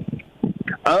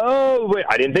 Oh, wait,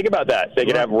 I didn't think about that. They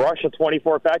could have Rush a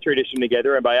 24 factory edition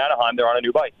together, and by Anaheim, they're on a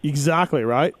new bike. Exactly,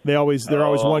 right? They're always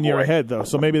 1 year ahead, though.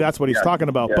 So maybe that's what he's talking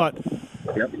about.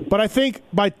 Yeah. But I think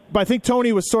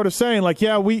Tony was sort of saying, like,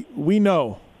 yeah, we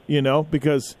know,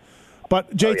 because –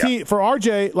 but JT, for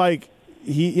RJ, like,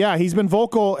 he's been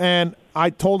vocal, and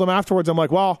I told him afterwards, I'm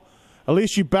like, well, at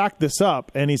least you backed this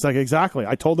up. And he's like, exactly.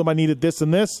 I told them I needed this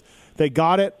and this. They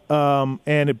got it,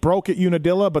 and it broke at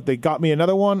Unadilla, but they got me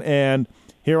another one, and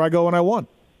here I go, and I won.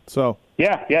 So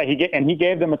yeah, he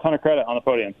gave them a ton of credit on the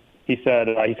podium. He said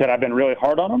I've been really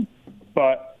hard on them,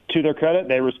 but to their credit,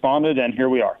 they responded, and here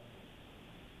we are.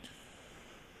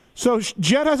 So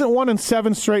Jet hasn't won in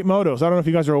 7 straight motos. I don't know if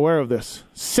you guys are aware of this.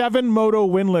 7 moto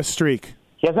winless streak.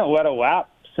 He hasn't led a lap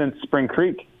since Spring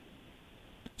Creek.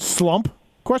 Slump?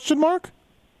 Question mark?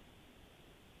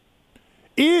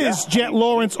 Is Jet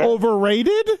Lawrence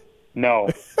overrated? No.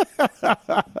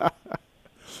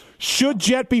 Should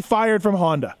Jet be fired from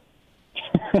Honda?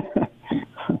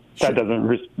 That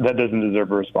doesn't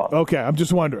deserve a response. Okay, I'm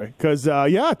just wondering. Because,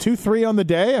 2-3 on the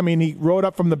day. I mean, he rode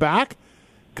up from the back,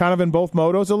 kind of in both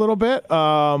motos a little bit.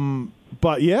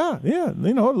 But, a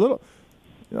little.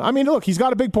 I mean, look, he's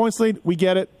got a big points lead. We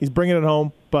get it. He's bringing it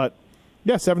home. But,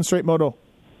 7 straight winless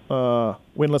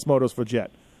motos for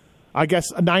Jet. I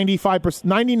guess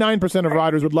 99% of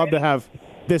riders would love to have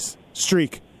this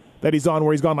streak that he's on,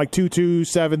 where he's gone like 2-2,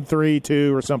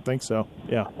 7-3-2 or something. So,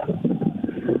 yeah.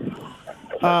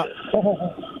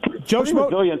 Joe Schmo.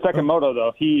 Resilient second moto,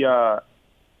 though. He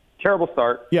terrible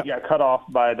start. Yeah. He got cut off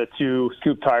by the 2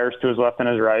 scoop tires to his left and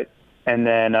his right. And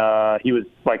then he was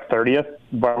like 30th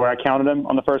by where I counted him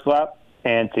on the first lap.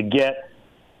 And to get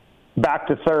back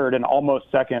to third and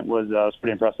almost second was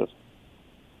pretty impressive.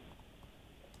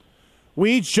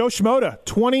 Weege, Joe Schmoda,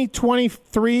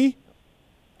 2023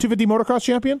 250 motocross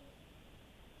champion?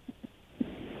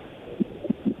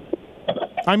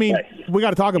 I mean, we got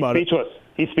to talk about it.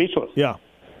 He's speechless. Yeah.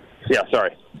 Yeah,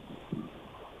 sorry.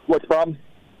 What's the problem?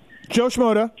 Joe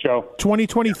Schmoda, Joe.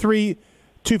 2023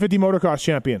 250 motocross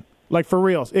champion. Like, for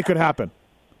reals, it could happen.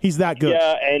 He's that good.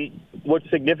 Yeah, and what's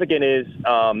significant is,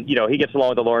 he gets along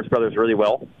with the Lawrence brothers really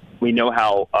well. We know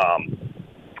how,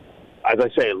 as I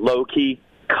say, low-key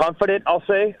confident, I'll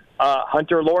say,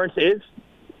 Hunter Lawrence is.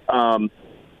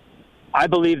 I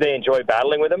believe they enjoy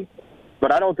battling with him,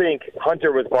 but I don't think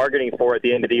Hunter was bargaining for at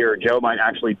the end of the year Joe might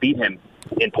actually beat him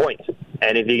in points.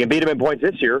 And if you can beat him in points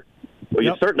this year, well,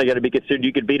 you're certainly going to be considered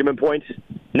you could beat him in points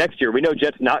next year. We know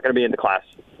Jet's not going to be in the class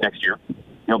next year.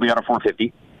 He'll be on a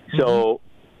 450. So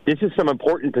this is some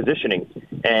important positioning.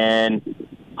 And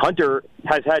Hunter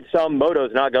has had some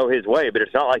motos not go his way, but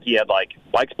it's not like he had, like,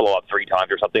 bikes blow up 3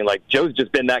 times or something. Like, Joe's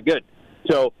just been that good.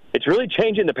 So it's really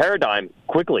changing the paradigm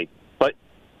quickly. But,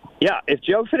 yeah, if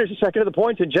Joe finishes second of the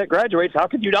points and Jet graduates, how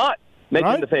could you not make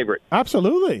him the favorite?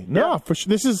 Absolutely. No, for sure.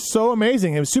 This is so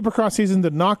amazing. His Supercross season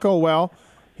did not go well.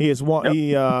 He has won. Yep.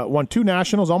 He won 2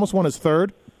 nationals, almost won his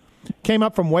 3rd. Came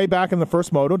up from way back in the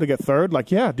first moto to get 3rd. Like,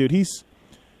 yeah, dude, it's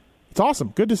awesome.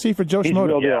 Good to see for Joe Schmoda.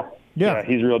 Real deal. Yeah,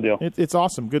 he's real deal. It's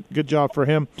awesome. Good job for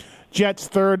him. Jet's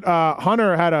 3rd.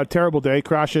 Hunter had a terrible day.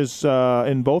 Crashes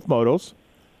in both motos.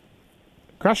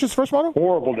 Crashes first moto?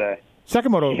 Horrible day.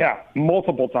 Second moto? Yeah,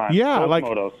 multiple times. Yeah, both like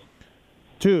motos.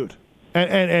 Dude.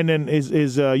 And then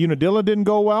his Unadilla didn't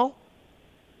go well.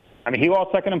 I mean, he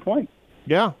lost second in points.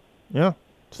 Yeah.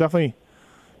 It's definitely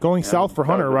going south for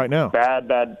Hunter right now. Bad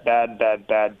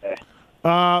day.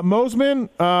 Mosman,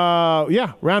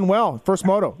 ran well. First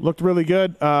moto. Looked really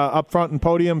good up front in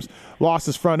podiums. Lost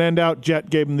his front end out. Jet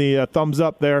gave him the thumbs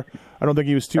up there. I don't think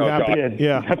he was too happy. God.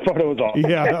 Yeah. That photo was awesome.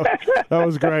 Yeah, that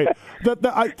was great.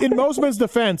 In Mosman's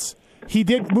defense, he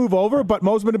did move over, but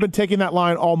Mosman had been taking that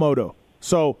line all moto.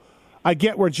 So I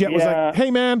get where Jet was like, hey,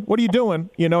 man, what are you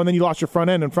doing? And then you lost your front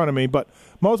end in front of me. But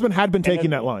Mosman had been taking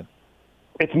that line.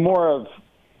 It's more of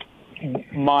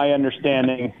my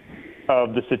understanding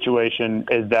of the situation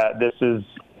is that this is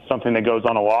something that goes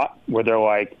on a lot where they're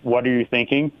like, what are you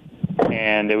thinking?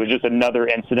 And it was just another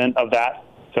incident of that.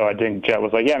 So I think Jet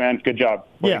was like, yeah, man, good job.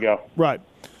 Way to go. Right.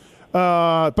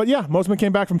 But yeah, Mosman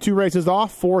came back from 2 races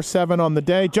off, 4-7 on the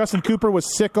day. Justin Cooper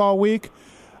was sick all week.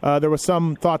 There was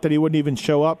some thought that he wouldn't even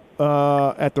show up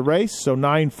at the race, so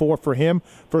 9-4 for him.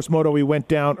 First moto, he went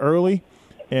down early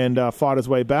and fought his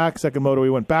way back. Second moto, he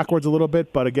went backwards a little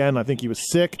bit, but again, I think he was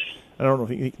sick. I don't know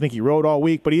if think he rode all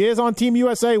week, but he is on Team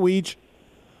USA, Weege.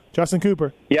 Justin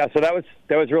Cooper. Yeah, so that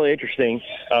was really interesting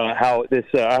how this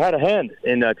I had a hand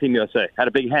in Team USA. Had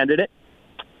a big hand in it.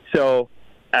 So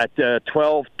at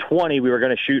 12:20, we were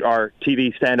going to shoot our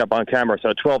TV stand-up on camera. So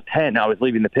at 12:10, I was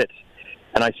leaving the pits.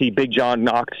 And I see Big John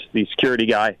Knox, the security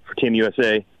guy for Team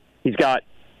USA. He's got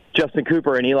Justin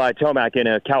Cooper and Eli Tomac in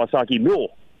a Kawasaki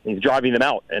Mule. He's driving them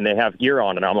out, and they have gear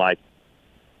on. And I'm like,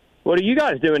 what are you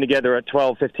guys doing together at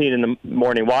 12:15 in the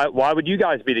morning? Why would you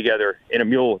guys be together in a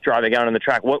Mule driving out on the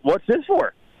track? What's this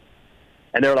for?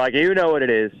 And they're like, you know what it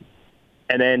is.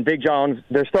 And then Big John's,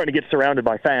 they're starting to get surrounded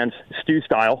by fans, Stu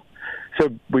style. So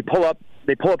they pull up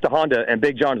to Honda, and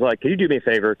Big John's like, can you do me a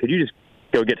favor? Could you just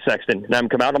go get Sexton and have him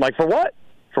come out? I'm like, for what?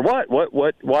 For what?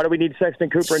 Why do we need Sexton,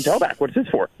 Cooper, and Tomac? What's this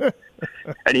for?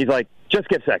 And he's like, just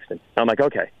get Sexton. I'm like,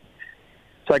 okay.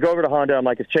 So I go over to Honda. I'm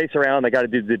like, is Chase around? They got to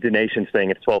do the donations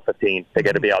thing at 12:15. They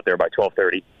got to be out there by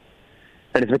 12:30.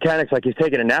 And his mechanic's like, he's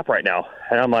taking a nap right now.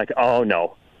 And I'm like, oh,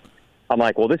 no. I'm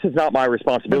like, well, this is not my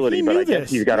responsibility, but I guess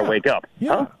he's got to wake up.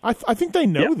 Yeah, huh? I think they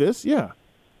know this, yeah.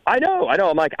 I know.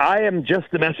 I'm like, I am just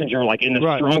the messenger, like, in the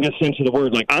strongest sense of the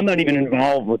word. Like, I'm not even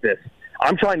involved with this.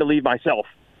 I'm trying to leave myself.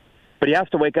 But he has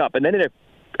to wake up. And then it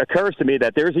occurs to me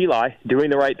that there's Eli doing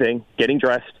the right thing, getting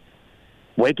dressed,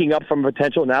 waking up from a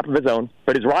potential nap of his own,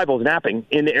 but his rival's napping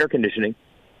in the air conditioning.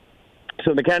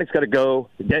 So the mechanic's got to go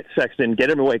get Sexton, get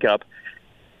him to wake up,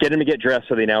 get him to get dressed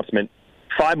for the announcement.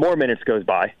 5 more minutes goes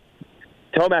by.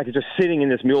 Tomac is just sitting in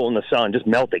this Mule in the sun, just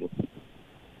melting,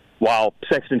 while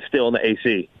Sexton's still in the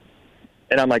AC.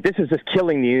 And I'm like, this is just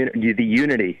killing the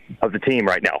unity of the team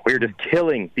right now. We're just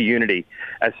killing the unity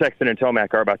as Sexton and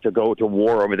Tomac are about to go to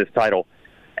war over this title.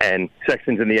 And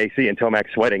Sexton's in the AC and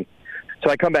Tomac's sweating. So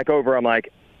I come back over. I'm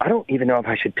like, I don't even know if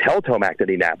I should tell Tomac that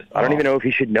he naps. I don't even know if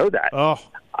he should know that.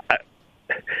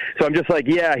 So I'm just like,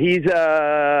 yeah, he's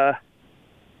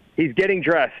getting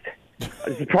dressed.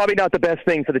 This is probably not the best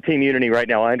thing for the team unity right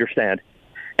now, I understand.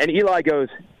 And Eli goes,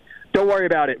 don't worry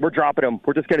about it. We're dropping him.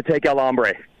 We're just going to take El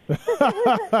Hombre.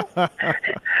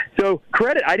 So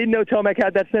credit. I didn't know Tomac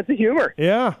had that sense of humor.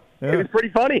 Yeah. It was pretty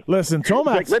funny. Listen, Tomac.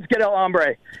 Like, let's get El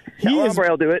Hombre. El Hombre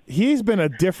will do it. He's been a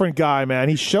different guy, man.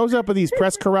 He shows up at these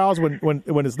press corrals when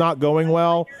it's not going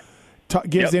well,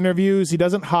 gives interviews. He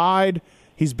doesn't hide.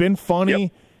 He's been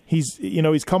funny. He's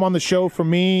come on the show for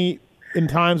me in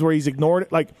times where he's ignored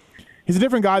it. Like, he's a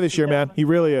different guy this year, man. He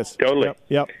really is. Totally.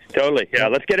 Yep. Totally. Yeah,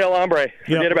 let's get El Hombre.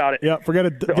 Forget about it. Yeah, forget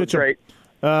it. Ditch him. Great.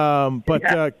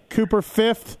 Cooper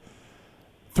 5th.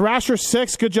 Thrasher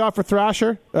 6th. Good job for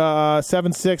Thrasher.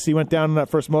 7-6. He went down in that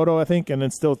first moto, I think, and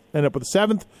then still ended up with a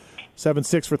 7th.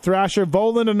 7-6 for Thrasher.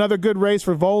 Volan, another good race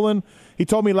for Volan. He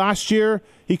told me last year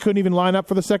he couldn't even line up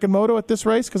for the second moto at this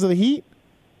race because of the heat.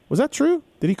 Was that true?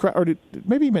 Did he crash? Or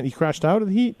maybe he meant he crashed out of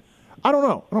the heat? I don't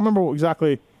know. I don't remember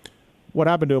exactly what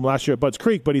happened to him last year at Budds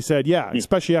Creek, but he said,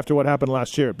 especially after what happened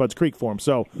last year at Budds Creek for him.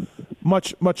 So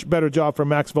much better job from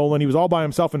Max Volan. He was all by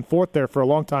himself in 4th there for a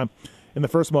long time. In the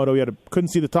first moto, he couldn't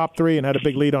see the top 3 and had a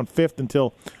big lead on 5th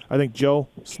until I think Joe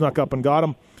snuck up and got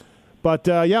him. But,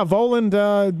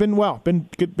 Voland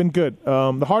been good.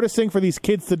 The hardest thing for these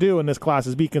kids to do in this class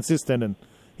is be consistent, and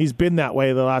he's been that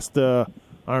way the last,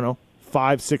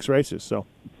 5-6 races. So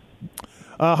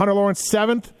Hunter Lawrence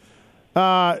 7th.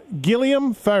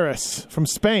 Guillem Ferris from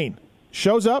Spain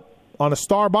shows up on a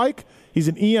star bike. He's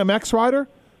an EMX rider.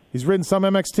 He's ridden some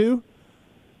MX2.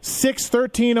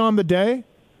 6:13 on the day.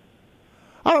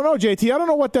 I don't know, JT. I don't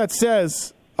know what that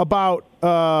says about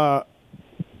well,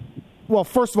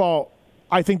 first of all,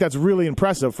 I think that's really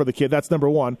impressive for the kid. That's number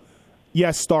one.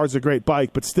 Yes, Star's a great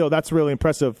bike, but still, that's really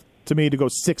impressive to me to go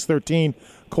 6:13,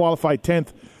 qualified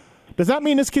 10th. Does that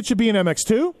mean this kid should be an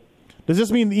MX2? Does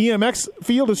this mean the EMX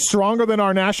field is stronger than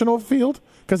our national field?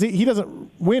 Because he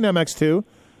doesn't win MX2.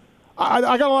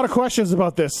 I got a lot of questions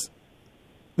about this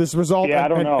result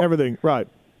and everything. Right.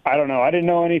 I don't know. I didn't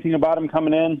know anything about him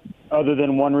coming in other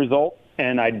than one result,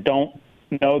 and I don't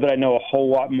know that I know a whole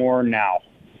lot more now.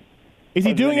 Is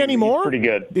he doing any more? Pretty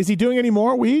good. Is he doing any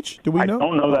more, Weege? Do we know? I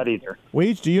don't know that either.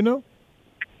 Weege, do you know?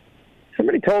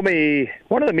 Somebody told me,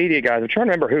 one of the media guys, I'm trying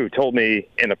to remember who, told me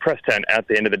in the press tent at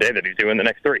the end of the day that he's doing the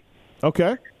next 3.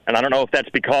 Okay. And I don't know if that's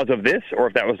because of this or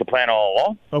if that was the plan all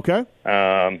along. Okay.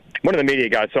 One of the media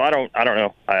guys, so I don't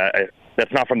know.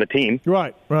 That's not from the team.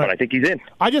 Right. But I think he's in.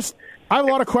 I have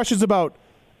a lot of questions about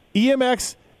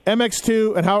EMX,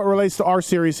 MX2, and how it relates to our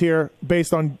series here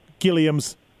based on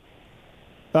Gilliam's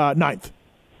 9th.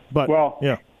 But,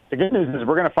 the good news is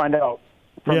we're going to find out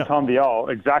from Tom Vial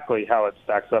exactly how it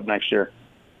stacks up next year.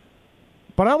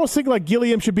 But I almost think like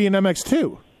Gilliam should be an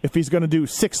MX2 if he's going to do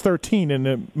 6:13 in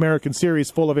an American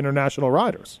series full of international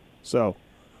riders. So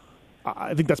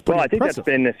I think that's pretty impressive.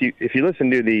 That's been, if you listen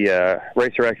to the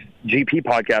Racer X GP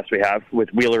podcast we have with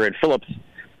Wheeler and Phillips,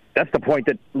 that's the point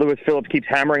that Lewis Phillips keeps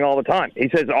hammering all the time. He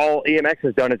says all EMX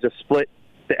has done is just split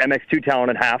the MX2 talent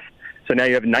in half. So now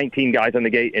you have 19 guys on the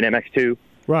gate in MX2.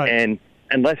 Right. And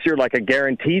unless you're like a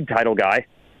guaranteed title guy,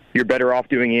 you're better off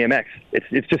doing EMX.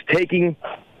 It's just taking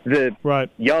the Right.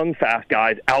 young, fast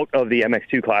guys out of the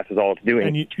MX2 class is all it's doing.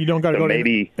 And you don't got to So go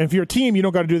maybe, to. And if you're a team, you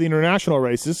don't got to do the international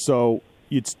races, so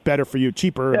it's better for you,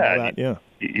 cheaper, and all that. Yeah.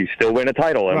 you still win a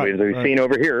title. And Right, as we've right. seen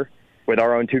over here with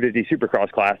our own 250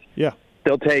 Supercross class, Yeah.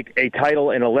 they'll take a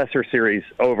title in a lesser series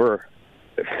over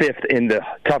fifth in the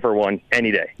tougher one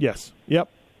any day, Yes. Yep.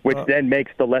 which then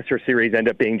makes the lesser series end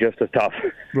up being just as tough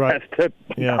Right. as the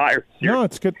Yeah. higher series. No,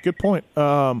 it's good. Good point.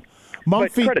 But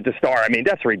Mumphy. credit to Star. I mean,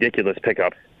 that's a ridiculous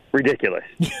pickup. Ridiculous.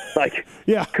 Like,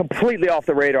 Yeah. completely off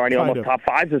the radar. And he Kind almost of. top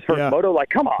fives his first Yeah. moto. Like,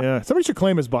 come on. Yeah. Somebody should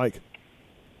claim his bike.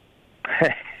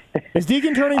 Is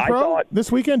Deegan turning I pro thought-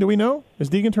 this weekend? Do we know? Is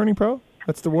Deegan turning pro?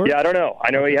 That's the word? Yeah, I don't know.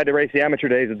 I know he had to race the amateur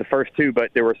days at the first two, but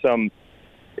there were some.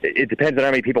 It depends on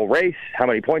how many people race, how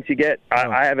many points you get.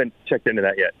 I haven't checked into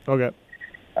that yet. Okay.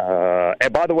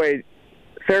 And by the way,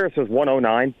 Ferris was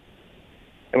 109.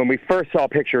 And when we first saw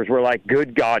pictures, we're like,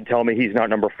 good God, tell me he's not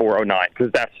number 409.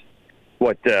 Because that's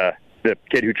what the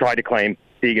kid who tried to claim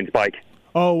Deegan's bike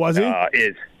Oh, was he?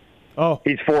 is. Oh.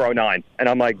 He's 409. And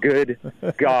I'm like, good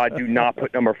God, do not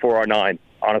put number 409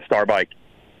 on a Star bike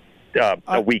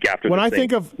a week after When this I thing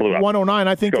think of blew up. 109,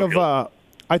 I think of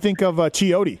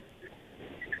Chiote.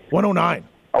 109.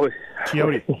 Oh,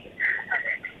 Chiote.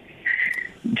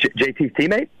 JT's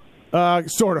teammate?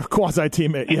 Sort of quasi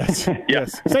teammate. Yes.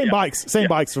 Yes. Same bikes. Same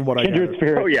bikes from what I Kindred gather.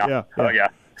 spirit. Oh, yeah. Yeah, Oh, yeah. yeah.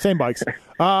 Same bikes.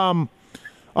 All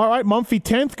right, Mumphy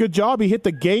 10th. Good job. He hit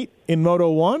the gate in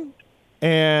Moto 1.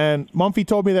 And Mumphy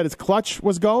told me that his clutch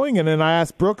was going. And then I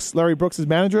asked Brooks, Larry Brooks, his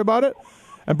manager, about it.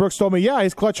 And Brooks told me, yeah,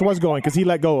 his clutch was going because he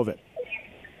let go of it.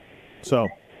 So,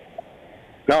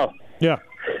 No. yeah.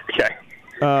 Okay.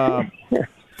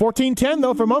 14-10,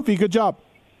 though, for Mumphy. Good job.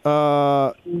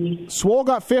 Swole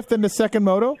got 5th in the second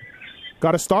moto.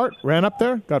 Got a start. Ran up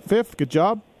there. Got 5th. Good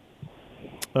job.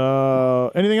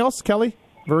 Anything else, Kelly?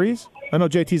 Veriz? I know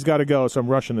JT's got to go, so I'm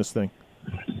rushing this thing.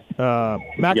 McAdoo?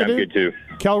 Yeah, I'm good too.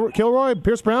 Kilroy?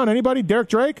 Pierce Brown? Anybody? Derek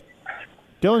Drake?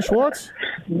 Dylan Schwartz?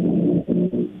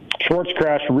 Schwartz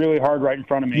crashed really hard right in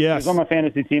front of me. Yes. He was on my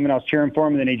fantasy team, and I was cheering for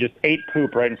him, and then he just ate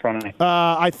poop right in front of me.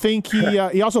 I think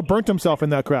he also burnt himself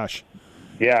in that crash.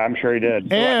 Yeah, I'm sure he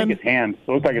did. I And- think his hands.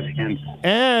 It looked like his hands.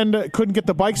 And couldn't get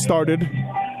the bike started.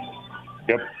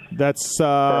 Yep. That's For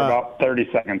about 30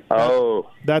 seconds.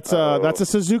 that's a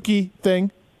Suzuki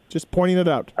thing. Just pointing it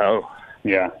out.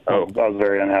 Yeah. I was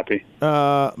very unhappy.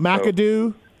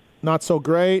 McAdoo, not so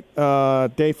great.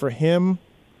 Day for him.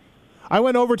 I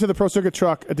went over to the Pro Circuit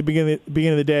truck at the beginning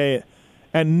of the day,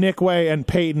 and Nick Way and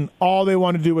Peyton, all they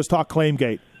wanted to do was talk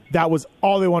Claimgate. That was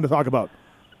all they wanted to talk about.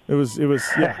 It was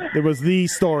the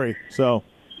story. So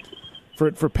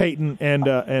for Peyton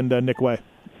and Nick Way.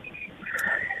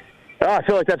 I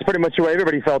feel like that's pretty much the way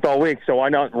everybody felt all week, so why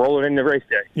not roll it into race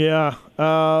day? Yeah.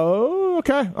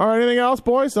 Okay. All right. Anything else,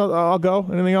 boys? I'll go.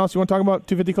 Anything else you want to talk about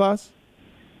 250 class?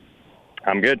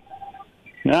 I'm good.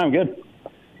 No, I'm good.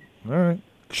 All right.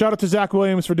 Shout out to Zach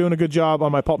Williams for doing a good job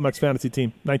on my PulpMX fantasy team.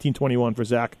 1921 for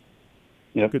Zach.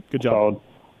 Yep. Good job. Solid.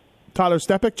 Tyler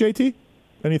Stepek, JT,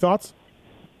 any thoughts?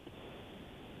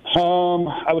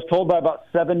 I was told by about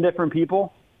 7 different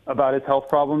people about his health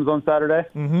problems on Saturday,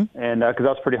 and because I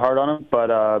was pretty hard on him, but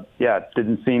it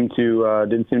didn't seem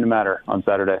to matter on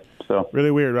Saturday. So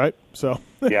Really weird, right? So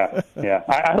yeah.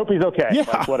 I hope he's okay. Yeah.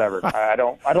 Like, whatever. I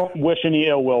don't wish any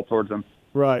ill will towards him.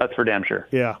 right. That's for damn sure.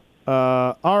 Yeah.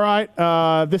 All right.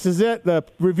 This is it. The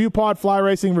review pod, Fly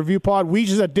Racing review pod. We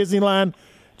just at Disneyland.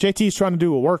 JT's trying to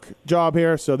do a work job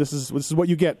here, so this is what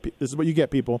you get. This is what you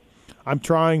get, people. I'm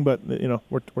trying, but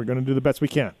we're going to do the best we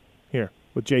can here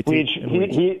with JT. and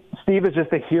Weege. Steve is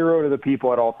just a hero to the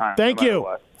people at all times. Thank no matter you.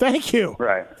 what. Thank you.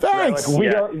 Right. Thanks. Right,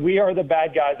 like we are the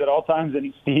bad guys at all times,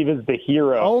 and Steve is the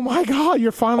hero. Oh my God,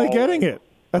 you're finally getting it.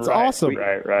 That's Right, awesome.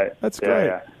 Right. That's Yeah,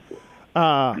 great.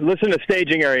 yeah. Listen to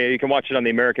Staging Area. You can watch it on the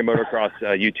American Motocross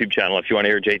YouTube channel if you want to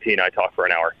hear JT and I talk for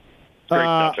an hour. Great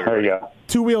stuff, There everybody. you go.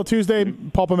 Two Wheel Tuesday,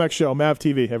 PulpMX show, Mav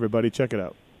TV. Everybody, check it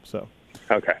out. So.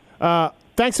 Okay.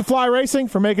 Thanks to Fly Racing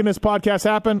for making this podcast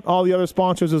happen. All the other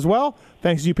sponsors as well.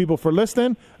 Thanks to you people for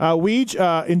listening. Weege,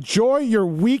 enjoy your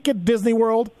week at Disney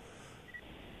World.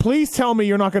 Please tell me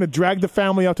you're not going to drag the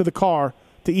family out to the car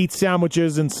to eat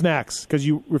sandwiches and snacks because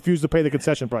you refuse to pay the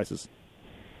concession prices.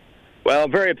 Well,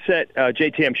 I'm very upset.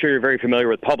 JT, I'm sure you're very familiar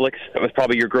with Publix. That was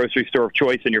probably your grocery store of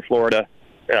choice in your Florida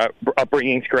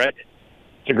upbringings, correct?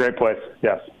 It's a great place.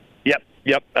 Yes.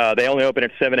 Yep. They only open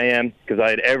at 7 a.m. because I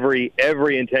had every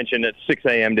intention at 6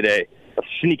 a.m. today of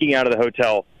sneaking out of the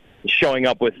hotel and showing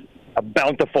up with a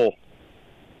bountiful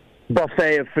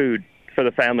buffet of food for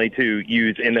the family to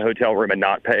use in the hotel room and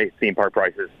not pay theme park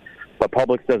prices. But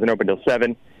Publix doesn't open till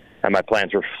 7, and my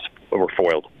plans were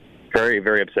foiled. Very,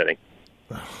 very upsetting.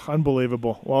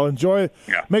 Unbelievable. Well, enjoy.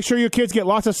 Yeah. Make sure your kids get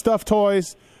lots of stuffed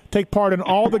toys. Take part in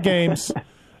all the games.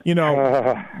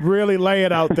 Really lay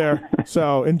it out there.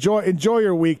 So enjoy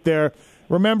your week there.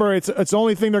 Remember, it's the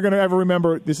only thing they're going to ever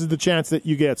remember. This is the chance that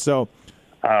you get. So,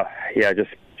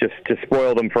 just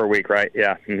spoil them for a week, right?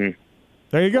 Yeah. Mm-hmm.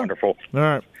 There you go. Wonderful. All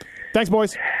right. Thanks,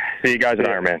 boys. See you guys at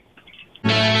Ironman.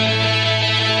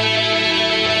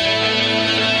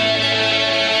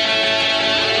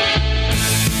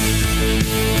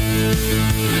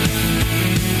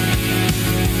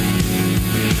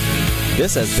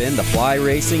 This has been the Fly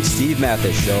Racing Steve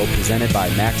Mathis Show, presented by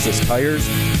Maxxis Tires,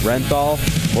 Renthal,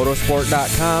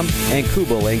 Motorsport.com, and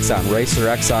Kuba Links on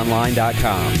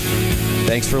RacerXOnline.com.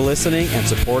 Thanks for listening and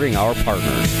supporting our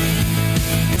partners.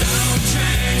 Don't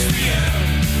change me up.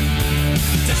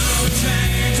 Don't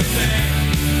change a thing.